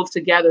bring those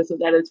together so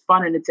that it's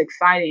fun and it's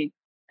exciting.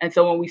 And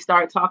so when we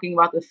start talking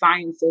about the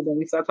sciences and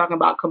we start talking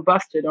about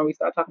combustion or we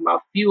start talking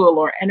about fuel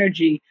or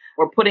energy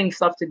or putting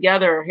stuff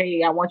together,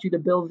 hey, I want you to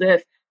build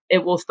this,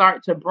 it will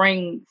start to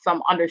bring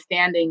some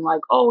understanding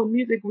like, oh, in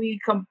music, we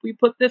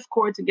put this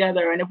chord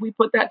together. And if we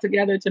put that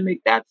together to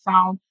make that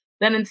sound,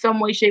 then in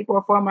some way, shape,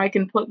 or form, I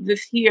can put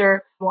this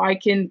here, or I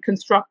can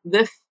construct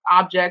this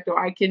object,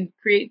 or I can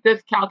create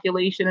this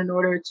calculation in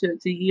order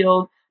to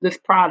yield this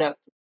product.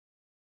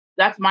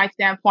 That's my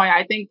standpoint.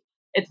 I think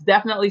it's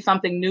definitely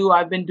something new.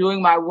 I've been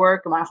doing my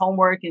work, my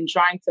homework, and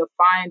trying to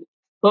find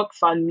books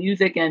on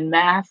music and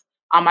math.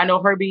 I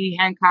know Herbie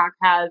Hancock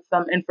has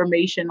some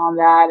information on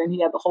that, and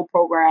he has a whole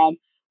program.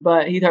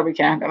 But he's Herbie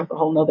Hancock. That's a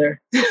whole nother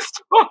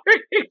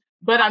story.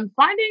 But I'm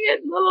finding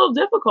it a little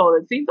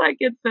difficult. It seems like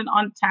it's an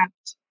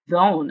untapped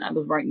zone as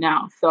of right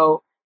now.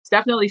 So it's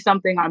definitely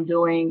something I'm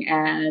doing,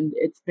 and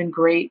it's been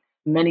great.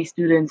 Many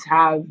students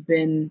have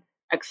been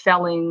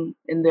excelling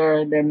in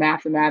their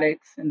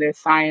mathematics and their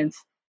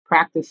science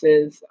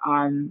practices.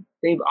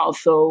 They've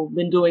also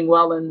been doing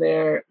well in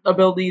their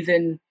abilities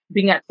in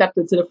being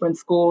accepted to different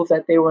schools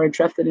that they were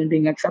interested in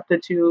being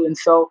accepted to. And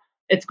so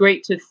it's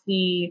great to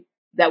see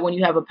that when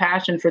you have a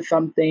passion for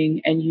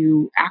something and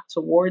you act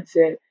towards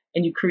it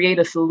and you create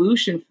a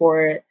solution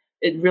for it,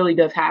 it really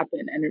does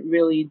happen. And it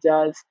really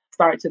does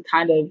start to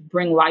kind of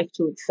bring life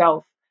to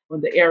itself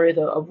in the areas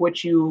of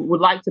which you would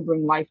like to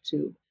bring life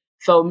to.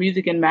 So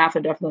music and math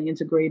are definitely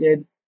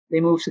integrated. They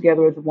move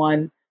together as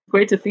one.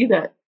 Great to see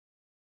that.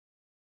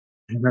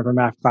 I remember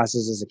math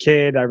classes as a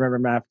kid. I remember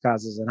math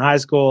classes in high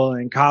school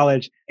and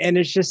college. And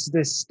it's just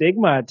this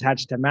stigma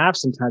attached to math.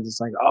 Sometimes it's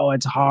like, oh,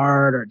 it's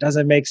hard or it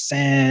doesn't make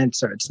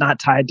sense or it's not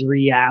tied to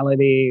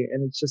reality.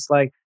 And it's just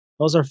like,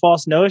 those are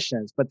false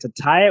notions. But to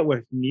tie it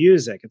with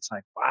music, it's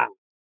like, wow,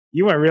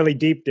 you went really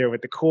deep there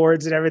with the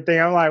chords and everything.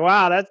 I'm like,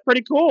 wow, that's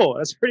pretty cool.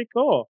 That's pretty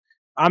cool.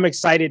 I'm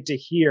excited to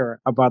hear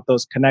about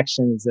those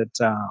connections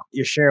that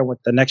you're sharing with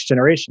the next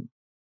generation.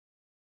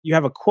 You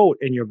have a quote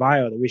in your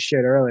bio that we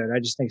shared earlier that I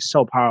just think is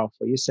so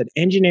powerful. You said,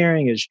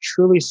 engineering is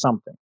truly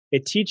something.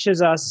 It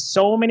teaches us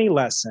so many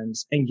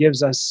lessons and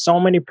gives us so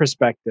many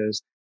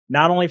perspectives,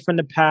 not only from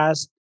the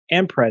past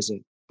and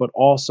present, but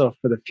also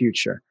for the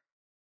future.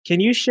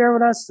 Can you share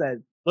with us a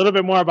little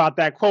bit more about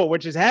that quote,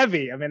 which is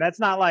heavy? I mean, that's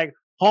not like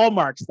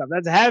Hallmark stuff.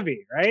 That's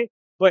heavy, right?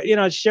 But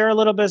share a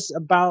little bit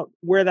about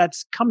where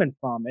that's coming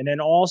from, and then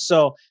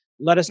also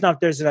let us know if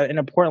there's an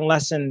important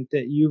lesson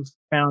that you've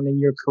found in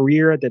your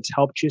career that's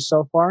helped you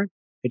so far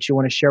that you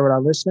want to share with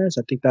our listeners.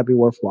 I think that'd be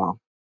worthwhile.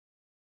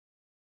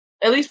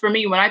 At least for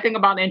me, when I think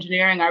about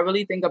engineering, I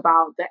really think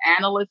about the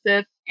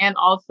analysis and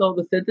also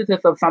the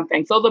synthesis of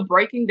something. So the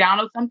breaking down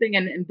of something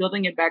and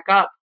building it back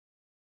up.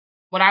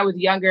 When I was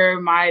younger,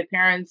 my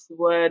parents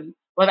would,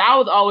 well, I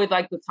was always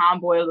like the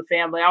tomboy of the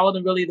family. I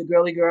wasn't really the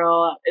girly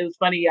girl. It was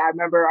funny. I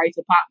remember I used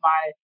to pop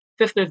my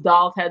sister's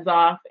dolls' heads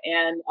off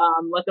and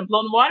let them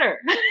float in the water.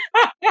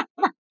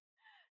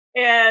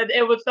 And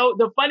it was so,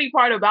 the funny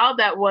part about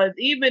that was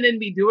even in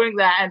me doing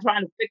that and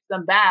trying to fix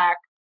them back,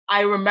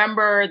 I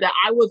remember that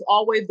I was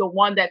always the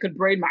one that could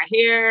braid my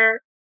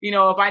hair.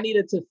 If I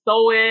needed to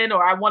sew in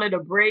or I wanted to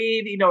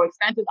braid,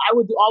 extensions, I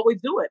would always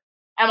do it.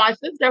 And my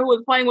sister, who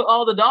was playing with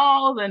all the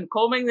dolls and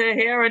combing their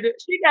hair, and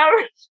she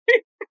never,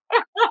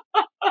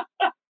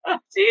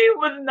 she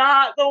was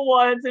not the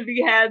one to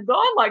be hands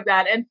on like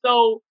that. And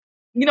so,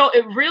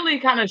 it really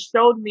kind of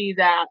showed me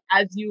that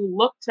as you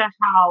look to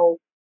how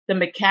the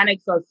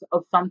mechanics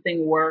of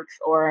something works,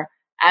 or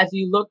as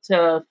you look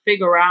to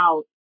figure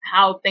out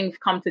how things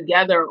come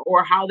together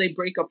or how they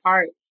break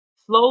apart,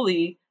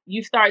 slowly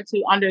you start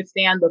to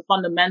understand the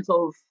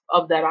fundamentals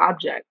of that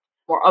object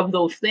or of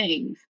those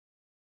things.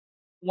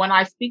 When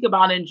I speak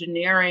about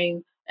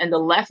engineering and the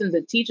lessons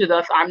it teaches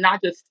us, I'm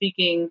not just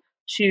speaking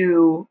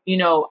to,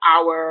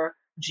 our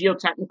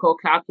geotechnical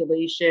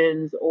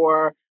calculations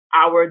or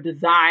our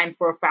design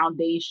for a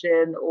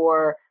foundation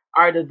or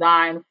our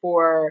design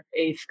for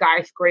a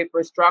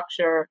skyscraper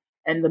structure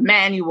and the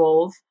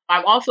manuals.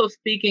 I'm also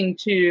speaking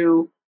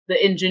to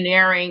the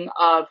engineering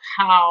of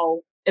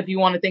how, if you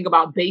want to think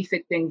about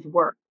basic things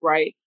work,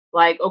 right?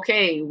 Like,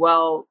 okay,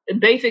 well,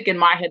 basic in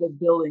my head is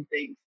building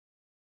things.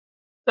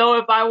 So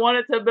if I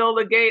wanted to build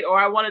a gate or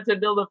I wanted to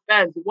build a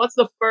fence, what's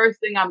the first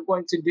thing I'm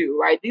going to do,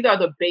 right? These are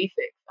the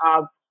basics.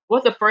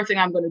 What's the first thing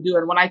I'm going to do?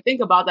 And when I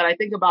think about that, I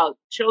think about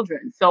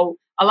children. So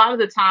a lot of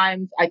the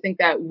times I think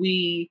that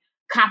we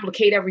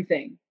complicate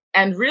everything.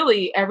 And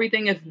really,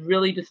 everything is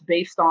really just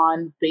based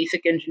on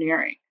basic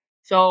engineering.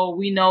 So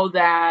we know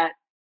that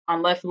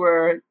unless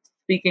we're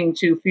speaking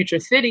to Future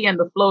City and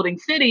the floating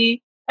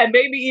city, and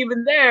maybe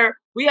even there,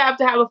 we have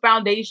to have a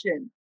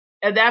foundation,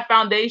 and that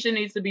foundation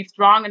needs to be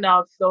strong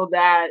enough so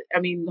that, I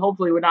mean,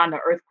 hopefully we're not in an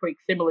earthquake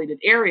simulated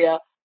area,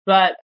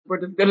 but we're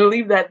just going to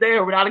leave that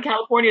there. We're not in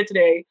California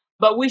today,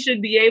 but we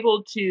should be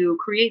able to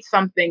create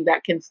something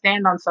that can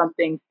stand on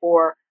something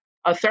for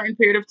a certain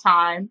period of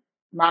time,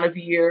 amount of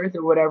years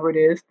or whatever it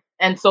is.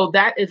 And so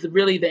that is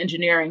really the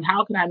engineering.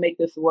 How can I make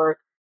this work?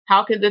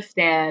 How can this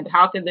stand?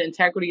 How can the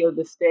integrity of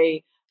this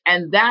stay?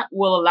 And that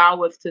will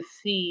allow us to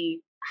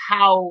see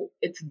how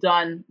it's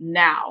done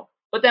now.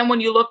 But then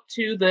when you look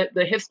to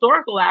the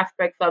historical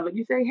aspects of it,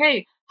 you say,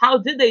 hey, how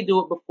did they do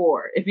it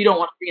before? If you don't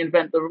want to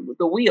reinvent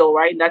the wheel,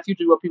 right? And that's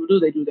usually what people do.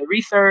 They do the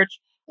research.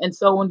 And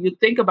so when you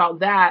think about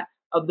that,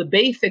 of the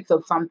basics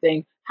of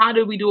something, how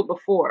did we do it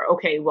before?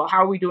 Okay, well,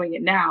 how are we doing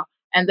it now?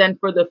 And then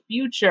for the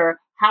future,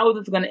 how is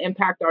this going to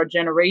impact our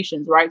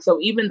generations, right? So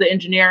even the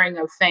engineering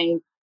of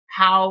saying,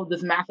 how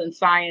does math and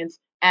science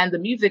and the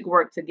music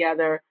work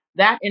together?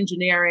 That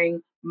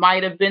engineering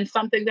might have been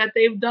something that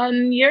they've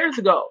done years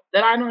ago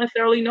that I don't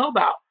necessarily know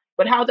about.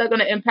 But how's that going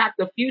to impact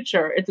the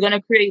future? It's going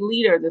to create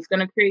leaders, it's going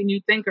to create new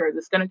thinkers,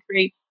 it's going to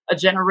create a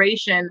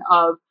generation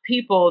of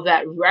people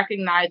that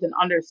recognize and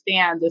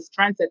understand the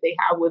strengths that they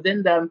have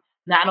within them,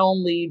 not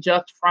only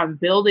just from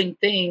building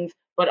things,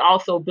 but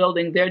also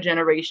building their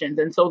generations.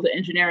 And so the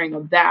engineering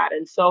of that.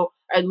 And so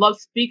I love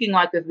speaking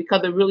like this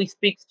because it really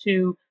speaks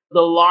to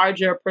the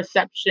larger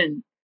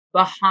perception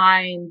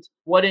behind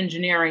what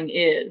engineering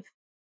is.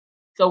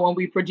 So when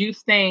we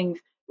produce things,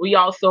 we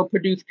also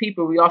produce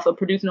people, we also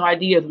produce new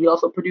ideas, we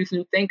also produce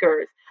new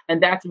thinkers.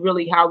 And that's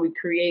really how we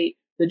create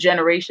the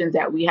generations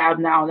that we have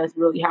now. And that's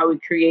really how we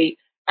create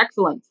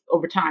excellence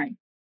over time.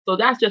 So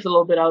that's just a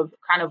little bit of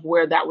kind of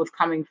where that was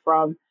coming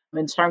from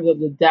in terms of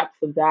the depth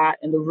of that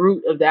and the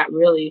root of that,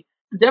 really.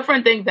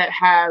 Different things that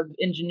have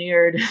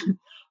engineered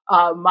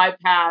my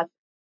path.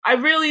 I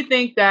really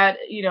think that,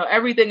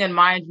 everything in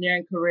my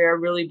engineering career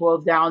really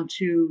boils down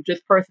to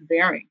just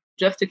persevering,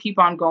 just to keep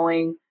on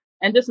going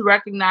and just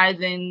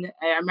recognizing.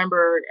 I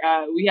remember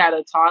we had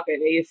a talk at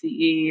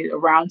ASCE, a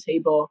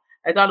roundtable.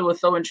 I thought it was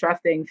so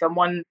interesting.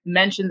 Someone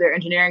mentioned their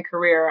engineering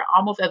career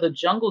almost as a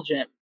jungle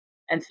gym.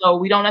 And so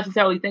we don't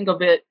necessarily think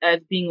of it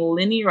as being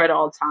linear at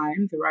all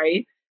times,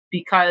 right?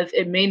 Because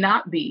it may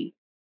not be.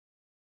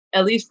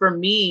 At least for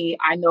me,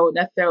 I know it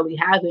necessarily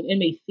hasn't. It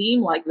may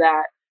seem like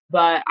that,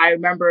 but I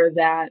remember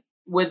that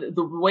with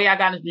the way I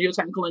got into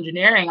geotechnical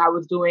engineering, I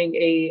was doing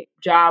a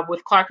job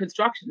with Clark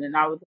Construction and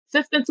I was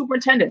assistant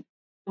superintendent.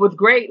 It was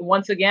great.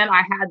 Once again,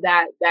 I had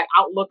that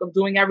outlook of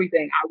doing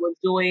everything. I was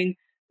doing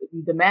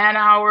the man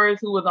hours,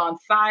 who was on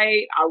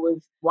site. I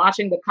was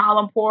watching the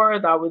column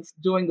pours. I was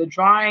doing the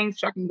drawings,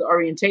 checking the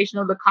orientation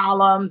of the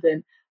columns,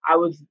 and I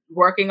was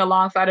working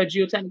alongside a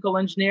geotechnical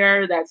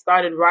engineer that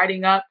started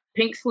writing up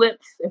pink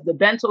slips if the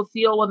bento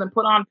seal wasn't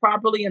put on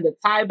properly and the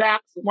tiebacks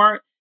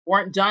weren't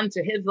weren't done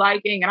to his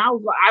liking. And I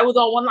was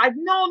all one like,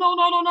 no, no,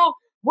 no, no, no.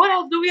 What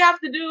else do we have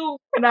to do?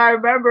 And I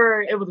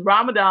remember it was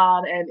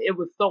Ramadan and it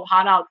was so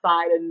hot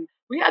outside and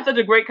we had such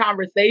a great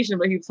conversation,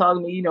 but he was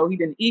telling me, he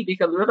didn't eat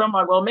because of it. I'm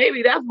like, well,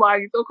 maybe that's why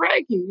he's so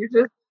cranky. You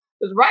just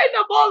writing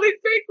up all these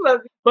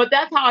things. But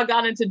that's how I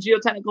got into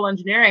geotechnical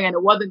engineering. And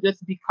it wasn't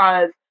just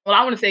because, well,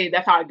 I want to say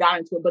that's how I got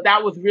into it, but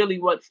that was really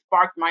what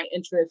sparked my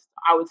interest,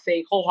 I would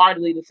say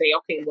wholeheartedly to say,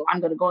 okay, well, I'm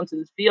going to go into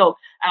this field.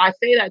 And I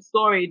say that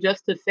story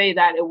just to say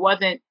that it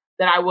wasn't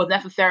that I was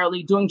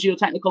necessarily doing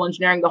geotechnical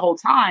engineering the whole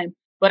time,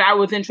 but I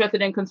was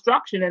interested in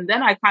construction. And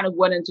then I kind of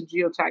went into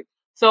geotech.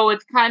 So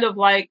it's kind of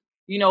like,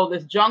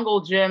 this jungle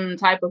gym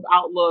type of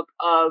outlook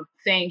of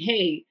saying,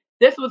 hey,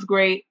 this was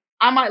great.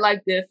 I might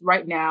like this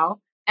right now.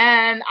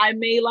 And I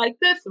may like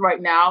this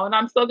right now. And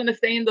I'm still going to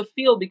stay in the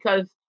field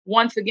because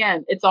once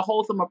again, it's a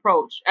wholesome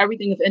approach.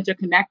 Everything is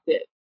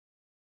interconnected.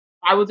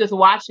 I was just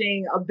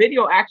watching a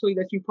video actually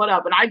that you put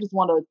up, and I just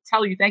want to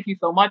tell you thank you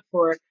so much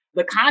for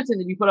the content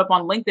that you put up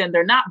on LinkedIn.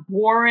 They're not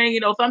boring.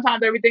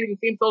 Sometimes everything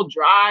just seems so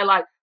dry,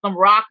 like some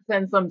rocks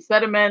and some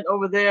sediment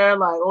over there,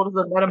 like, oh, this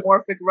is a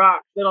metamorphic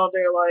rock. Sit out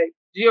there like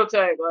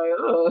geotech,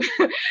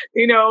 like,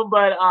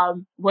 but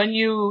when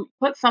you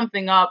put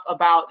something up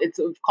about it's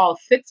called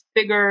Six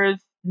Figures,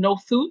 No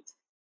Suits.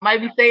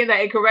 Might be saying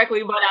that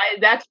incorrectly, but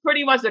that's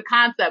pretty much the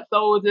concept.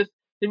 So it was just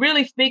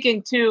really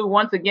speaking to,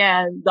 once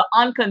again, the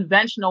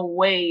unconventional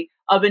way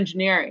of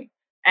engineering.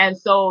 And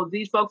so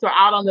these folks are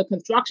out on the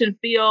construction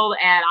field,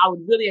 and I was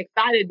really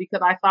excited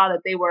because I saw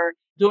that they were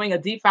doing a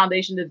deep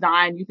foundation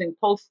design using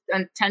post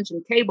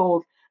tension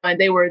cables, and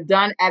they were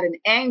done at an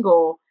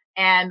angle.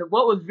 And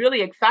what was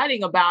really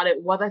exciting about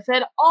it was I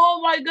said,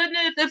 oh my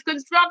goodness, it's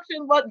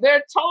construction, but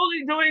they're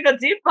totally doing a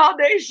deep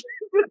foundation.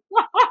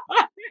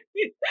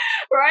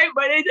 Right?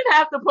 But they didn't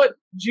have to put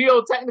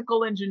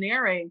geotechnical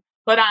engineering.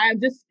 But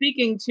I'm just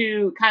speaking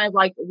to kind of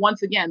like,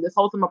 once again, this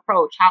wholesome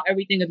approach, how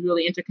everything is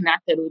really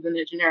interconnected within the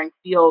engineering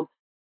field.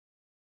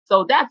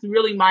 So that's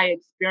really my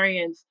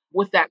experience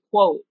with that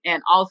quote.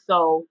 And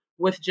also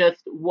with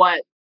just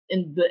what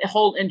in the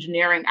whole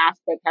engineering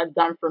aspect has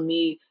done for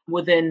me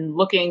within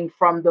looking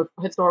from the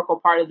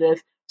historical part of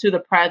this to the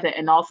present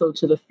and also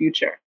to the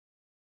future.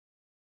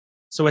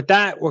 So with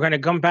that, we're going to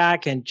come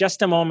back in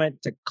just a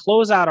moment to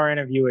close out our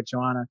interview with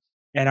Joanna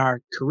and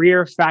our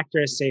career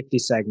factor of safety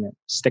segment.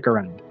 Stick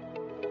around.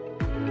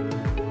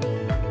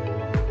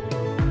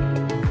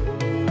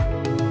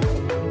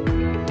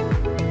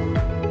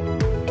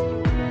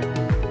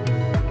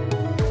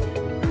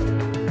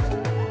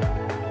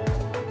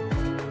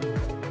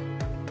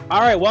 All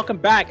right, welcome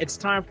back. It's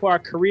time for our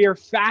career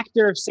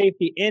factor of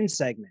safety in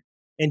segment.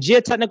 In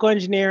geotechnical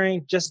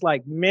engineering, just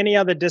like many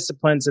other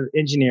disciplines of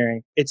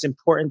engineering, it's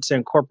important to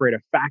incorporate a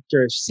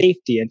factor of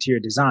safety into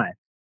your design.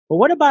 But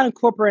what about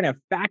incorporating a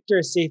factor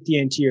of safety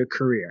into your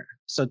career?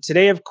 So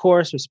today, of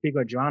course, we're speaking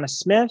with Joanna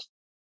Smith.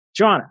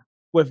 Joanna,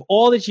 with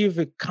all that you've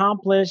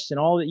accomplished and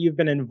all that you've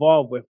been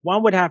involved with,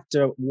 one would have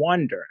to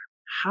wonder,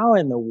 how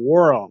in the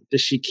world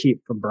does she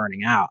keep from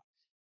burning out?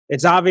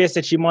 It's obvious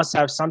that you must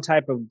have some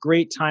type of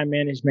great time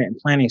management and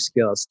planning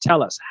skills.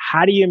 Tell us,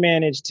 how do you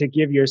manage to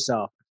give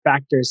yourself a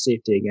factor of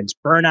safety against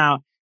burnout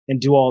and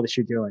do all that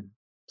you're doing?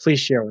 Please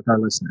share with our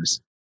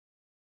listeners.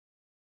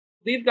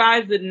 These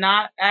guys did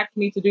not ask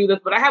me to do this,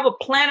 but I have a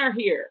planner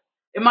here.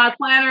 And my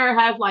planner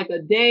has like a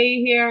day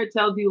here. It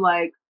tells you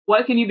like,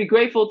 what can you be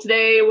grateful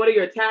today? What are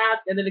your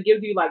tasks? And then it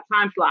gives you like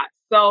time slots.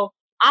 So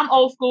I'm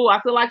old school. I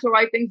still like to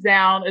write things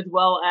down as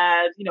well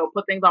as,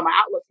 put things on my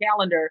Outlook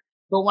calendar.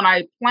 But when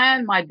I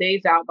plan my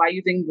days out by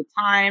using the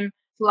time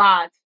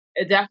slots,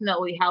 it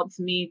definitely helps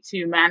me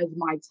to manage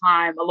my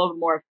time a little bit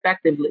more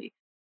effectively.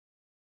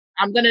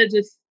 I'm going to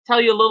just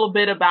tell you a little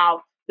bit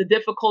about the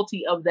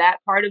difficulty of that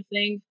part of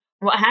things.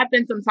 What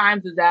happens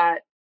sometimes is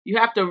that you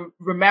have to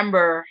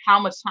remember how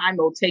much time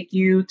it will take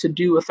you to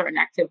do a certain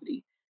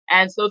activity.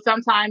 And so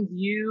sometimes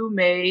you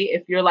may,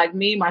 if you're like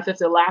me, my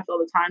sister laughs all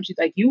the time. She's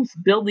like, you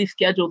build these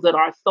schedules that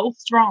are so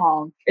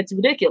strong, it's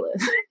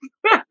ridiculous.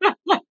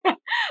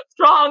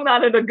 Strong,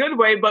 not in a good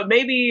way, but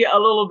maybe a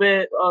little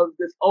bit of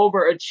this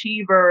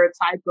overachiever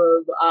type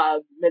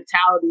of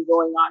mentality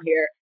going on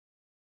here.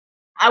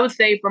 I would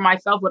say for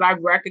myself, what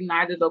I've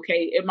recognized is,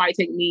 okay, it might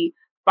take me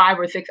 5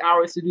 or 6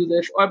 hours to do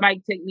this, or it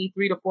might take me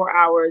 3 to 4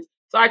 hours.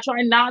 So I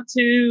try not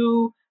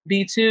to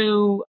be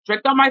too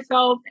strict on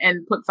myself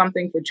and put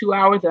something for 2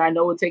 hours that I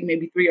know would take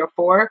maybe 3 or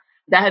 4.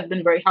 That has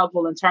been very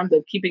helpful in terms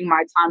of keeping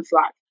my time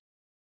slot.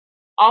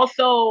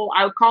 Also,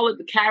 I would call it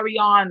the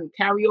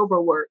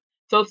carryover work.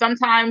 So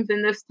sometimes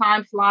in this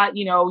time slot,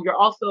 you're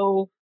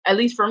also, at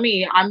least for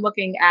me, I'm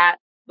looking at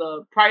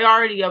the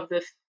priority of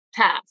this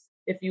task,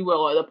 if you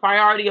will, or the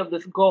priority of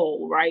this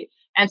goal, right?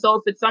 And so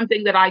if it's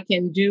something that I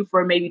can do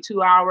for maybe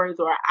 2 hours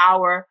or an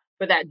hour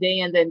for that day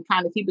and then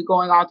kind of keep it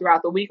going on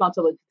throughout the week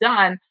until it's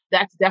done,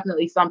 that's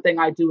definitely something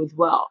I do as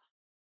well.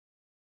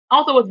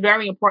 Also, what's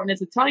very important is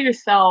to tell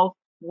yourself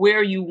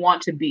where you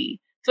want to be.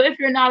 So if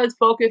you're not as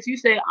focused, you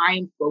say, I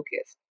am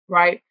focused,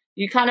 right?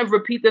 You kind of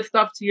repeat this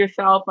stuff to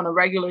yourself on a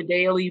regular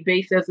daily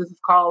basis. This is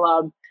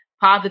called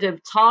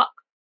positive talk.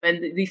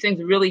 And these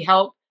things really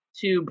help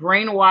to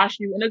brainwash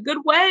you in a good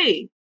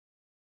way.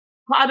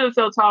 Positive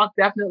self-talk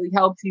definitely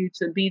helps you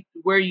to be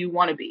where you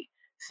want to be.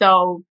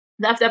 So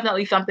that's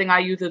definitely something I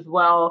use as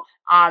well.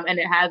 And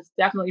it has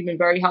definitely been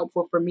very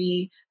helpful for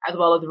me, as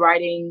well as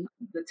writing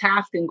the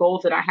tasks and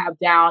goals that I have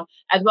down,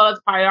 as well as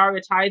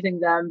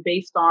prioritizing them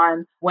based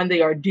on when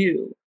they are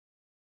due.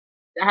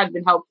 That has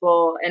been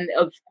helpful. And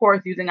of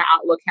course, using an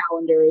Outlook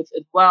calendars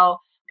as well.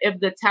 If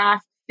the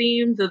task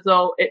seems as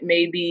though it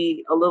may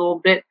be a little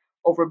bit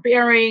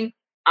overbearing,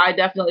 I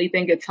definitely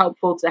think it's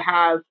helpful to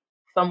have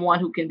someone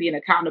who can be an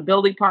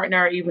accountability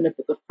partner, even if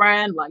it's a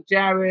friend like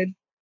Jared,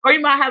 or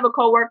you might have a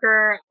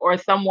coworker or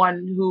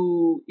someone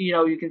who,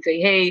 you can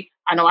say, hey,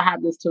 I know I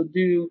have this to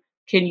do.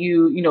 Can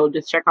you,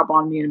 just check up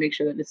on me and make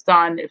sure that it's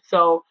done? If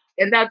so,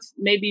 and that's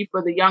maybe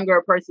for the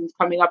younger persons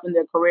coming up in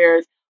their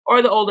careers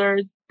or the older,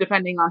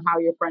 depending on how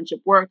your friendship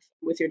works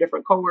with your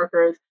different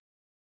coworkers,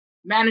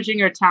 managing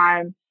your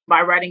time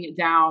by writing it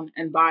down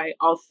and by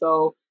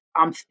also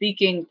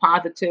speaking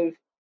positive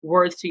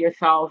words to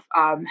yourself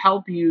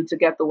help you to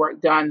get the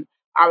work done,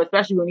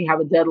 especially when you have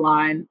a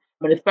deadline,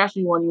 but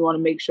especially when you want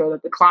to make sure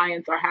that the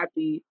clients are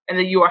happy and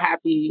that you are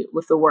happy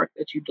with the work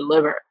that you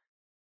deliver.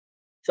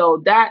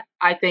 So that,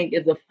 I think,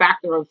 is a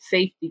factor of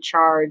safety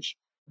charge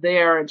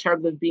there in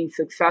terms of being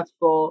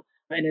successful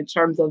and in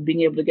terms of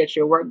being able to get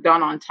your work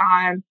done on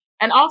time,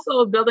 and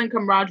also building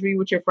camaraderie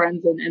with your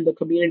friends and the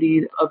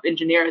community of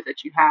engineers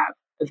that you have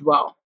as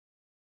well.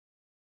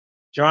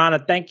 Joanna,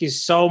 thank you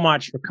so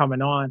much for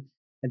coming on.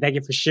 And thank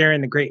you for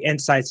sharing the great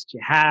insights that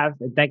you have.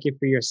 And thank you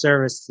for your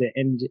service to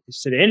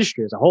the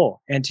industry as a whole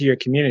and to your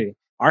community,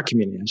 our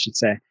community, I should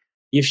say.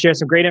 You've shared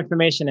some great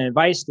information and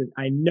advice that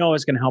I know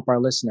is going to help our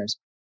listeners.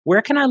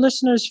 Where can our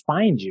listeners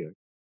find you?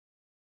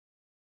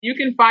 You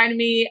can find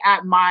me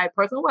at my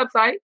personal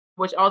website,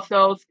 which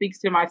also speaks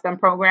to my STEM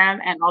program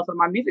and also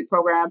my music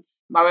program.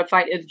 My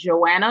website is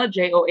Joanna,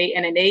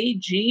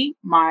 JOANNAG,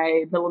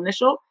 my middle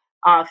initial,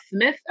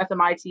 Smith,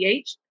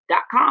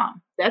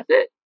 SMITH.com. That's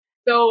it.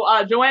 So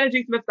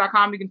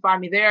JoannaGSmith.com, you can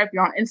find me there. If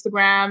you're on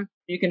Instagram,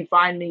 you can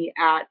find me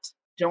at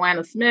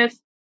Joanna Smith.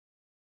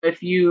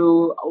 If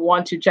you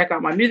want to check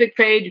out my music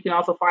page, you can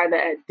also find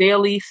that at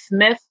Daily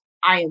Smith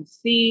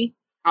INC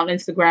on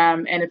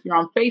Instagram. And if you're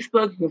on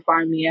Facebook, you can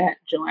find me at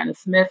Joanna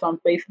Smith on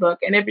Facebook.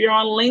 And if you're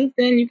on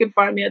LinkedIn, you can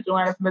find me at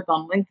Joanna Smith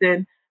on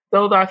LinkedIn.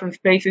 Those are some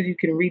spaces you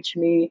can reach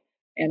me.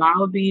 And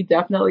I'll be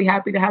definitely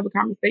happy to have a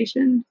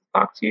conversation,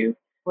 talk to you,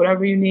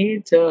 whatever you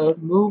need to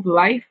move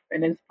life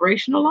and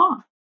inspiration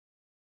along.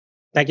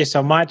 Thank you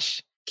so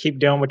much. Keep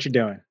doing what you're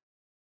doing.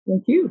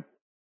 Thank you.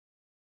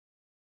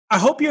 I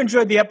hope you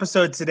enjoyed the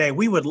episode today.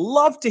 We would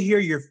love to hear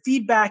your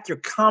feedback, your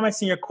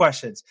comments, and your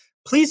questions.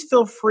 Please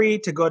feel free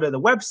to go to the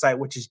website,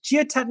 which is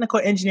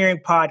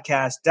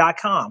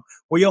geotechnicalengineeringpodcast.com,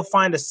 where you'll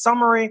find a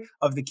summary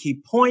of the key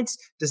points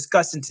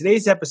discussed in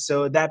today's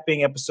episode, that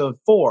being episode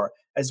 4,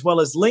 as well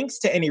as links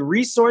to any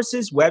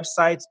resources,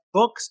 websites,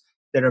 books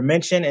that are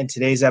mentioned in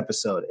today's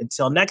episode.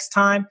 Until next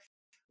time,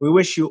 we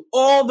wish you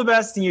all the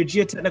best in your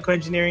geotechnical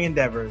engineering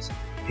endeavors.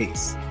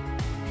 Peace.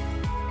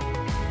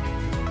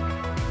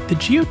 The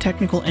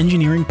Geotechnical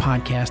Engineering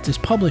Podcast is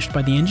published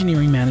by the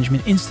Engineering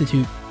Management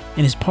Institute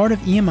and is part of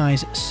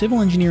EMI's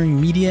Civil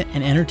Engineering Media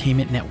and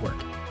Entertainment Network.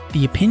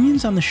 The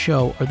opinions on the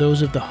show are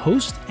those of the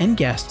host and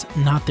guests,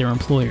 not their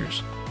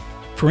employers.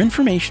 For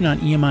information on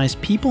EMI's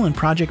people and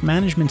project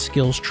management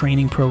skills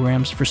training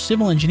programs for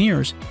civil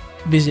engineers,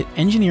 visit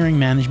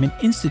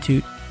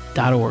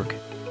engineeringmanagementinstitute.org.